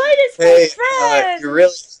 The light is my Hey, friend. you're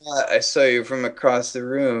really hot. I saw you from across the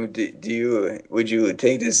room. Would you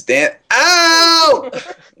take this dance? Ow!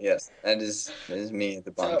 Yes, that is me at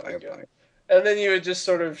the bonfire God. party. And then you would just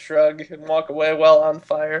sort of shrug and walk away while on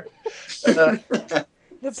fire. The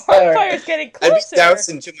Sorry. bonfire's getting I'd be closer.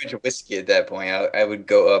 dousing too much whiskey at that point. I would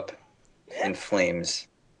go up in flames.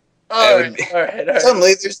 All would right, be- all right.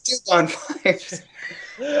 Suddenly, there's 2 bonfires.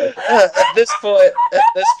 At this point,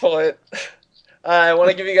 I want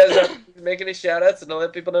to give you guys a make any shout outs and to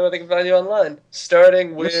let people know where they can find you online.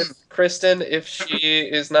 Starting with Kristen, if she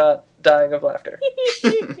is not dying of laughter.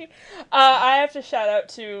 I have to shout out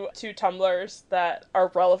to two Tumblrs that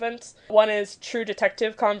are relevant. One is True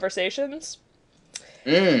Detective Conversations.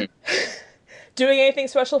 Mm. Doing anything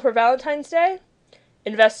special for Valentine's Day?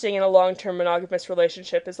 Investing in a long-term monogamous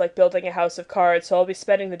relationship is like building a house of cards, so I'll be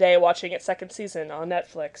spending the day watching its second season on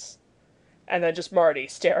Netflix. And then just Marty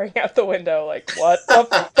staring out the window like, what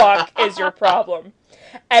the fuck is your problem?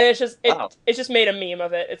 And it's just it just made a meme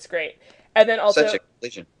of it. It's great. And then also Such a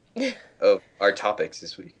collision of our topics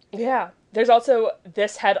this week. yeah. There's also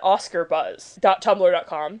This Had Oscar Buzz.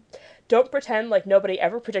 .tumblr.com. Don't pretend like nobody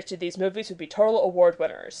ever predicted these movies would be total award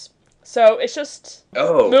winners. So it's just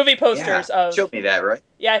movie posters of... Show me that, right?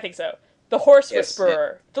 Yeah, I think so. The Horse Yes,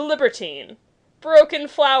 Whisperer, The Libertine, Broken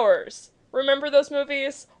Flowers. Remember those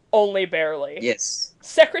movies? Only barely. Yes.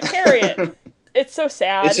 Secretariat. It's so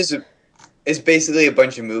sad. It's basically a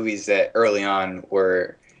bunch of movies that early on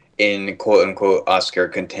were in quote-unquote Oscar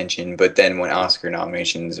contention, but then when Oscar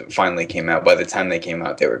nominations finally came out, by the time they came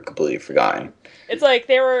out, they were completely forgotten. It's like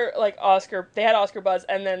they were like they had Oscar buzz,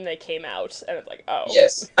 and then they came out, and it's like, oh.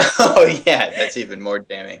 Yes. Oh, yeah, that's even more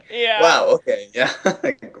damning. Yeah. Wow, okay, yeah.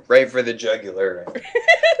 Right for the jugular.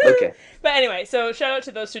 Okay. But anyway, so shout out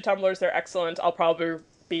to those two Tumblrs. They're excellent. I'll probably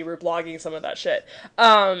be reblogging some of that shit.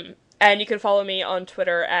 And you can follow me on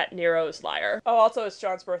Twitter at Nero's Liar. Oh, also, it's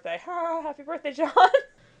John's birthday. Happy birthday, John.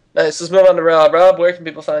 Nice, let's move on to Rob. Rob, where can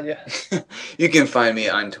people find you? You can find me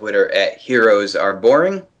on Twitter at Heroes Are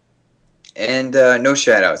Boring. And no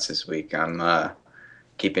shout-outs this week. I'm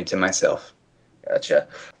keeping to myself. Gotcha.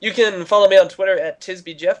 You can follow me on Twitter at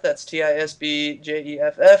TisbyJeff. That's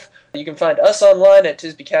TisbyJeff. You can find us online at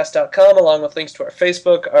TisbyCast.com, along with links to our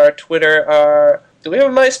Facebook, our Twitter, our... Do we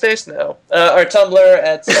have a MySpace? No. Our Tumblr,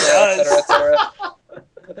 etc., etc.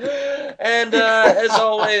 And as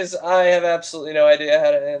always, I have absolutely no idea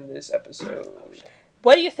how to end this episode.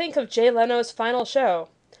 What do you think of Jay Leno's final show?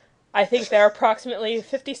 I think there are approximately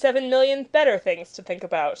 57 million better things to think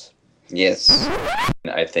about. Yes.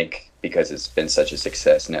 I think because it's been such a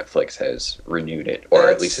success, Netflix has renewed it, or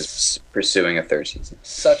at least is pursuing a third season.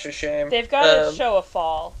 Such a shame. They've got to show a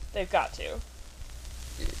fall. They've got to.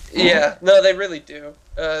 Yeah, no, they really do.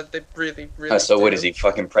 They really So do. what is he,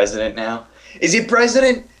 fucking president now? Is he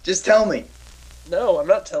president? Just tell me. No, I'm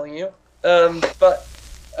not telling you. But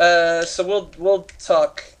so we'll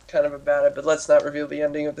talk kind of about it, but let's not reveal the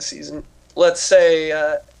ending of the season. Let's say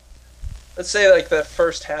like the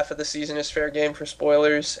first half of the season is fair game for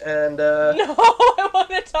spoilers, and No, I want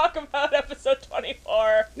to talk about episode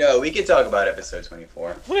 24. No, we can talk about episode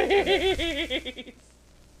 24. Please.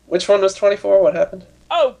 Which one was 24? What happened?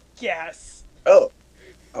 Oh, yes. Oh,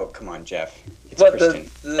 come on, Jeff. It's What Kristen.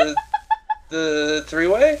 the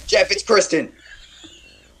three-way? Jeff, it's Kristen.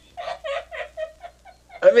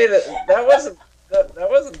 I mean, that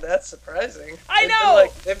wasn't that surprising. I know!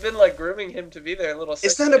 They've been like grooming him to be their little.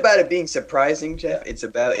 It's not about it being surprising, Jeff. It's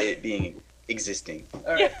about it being existing.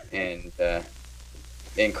 All right. And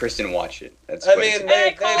and Kristen watch it. That's I what mean,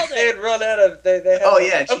 it's they had run out of. They had, Oh,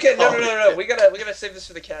 yeah, she Okay, called no. We gotta save this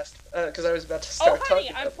for the cast because I was about to Oh, start honey,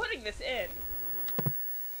 talking. I'm about putting this in.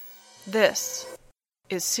 This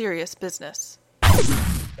is serious business.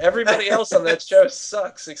 Everybody else on that show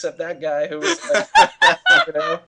sucks except that guy who was like,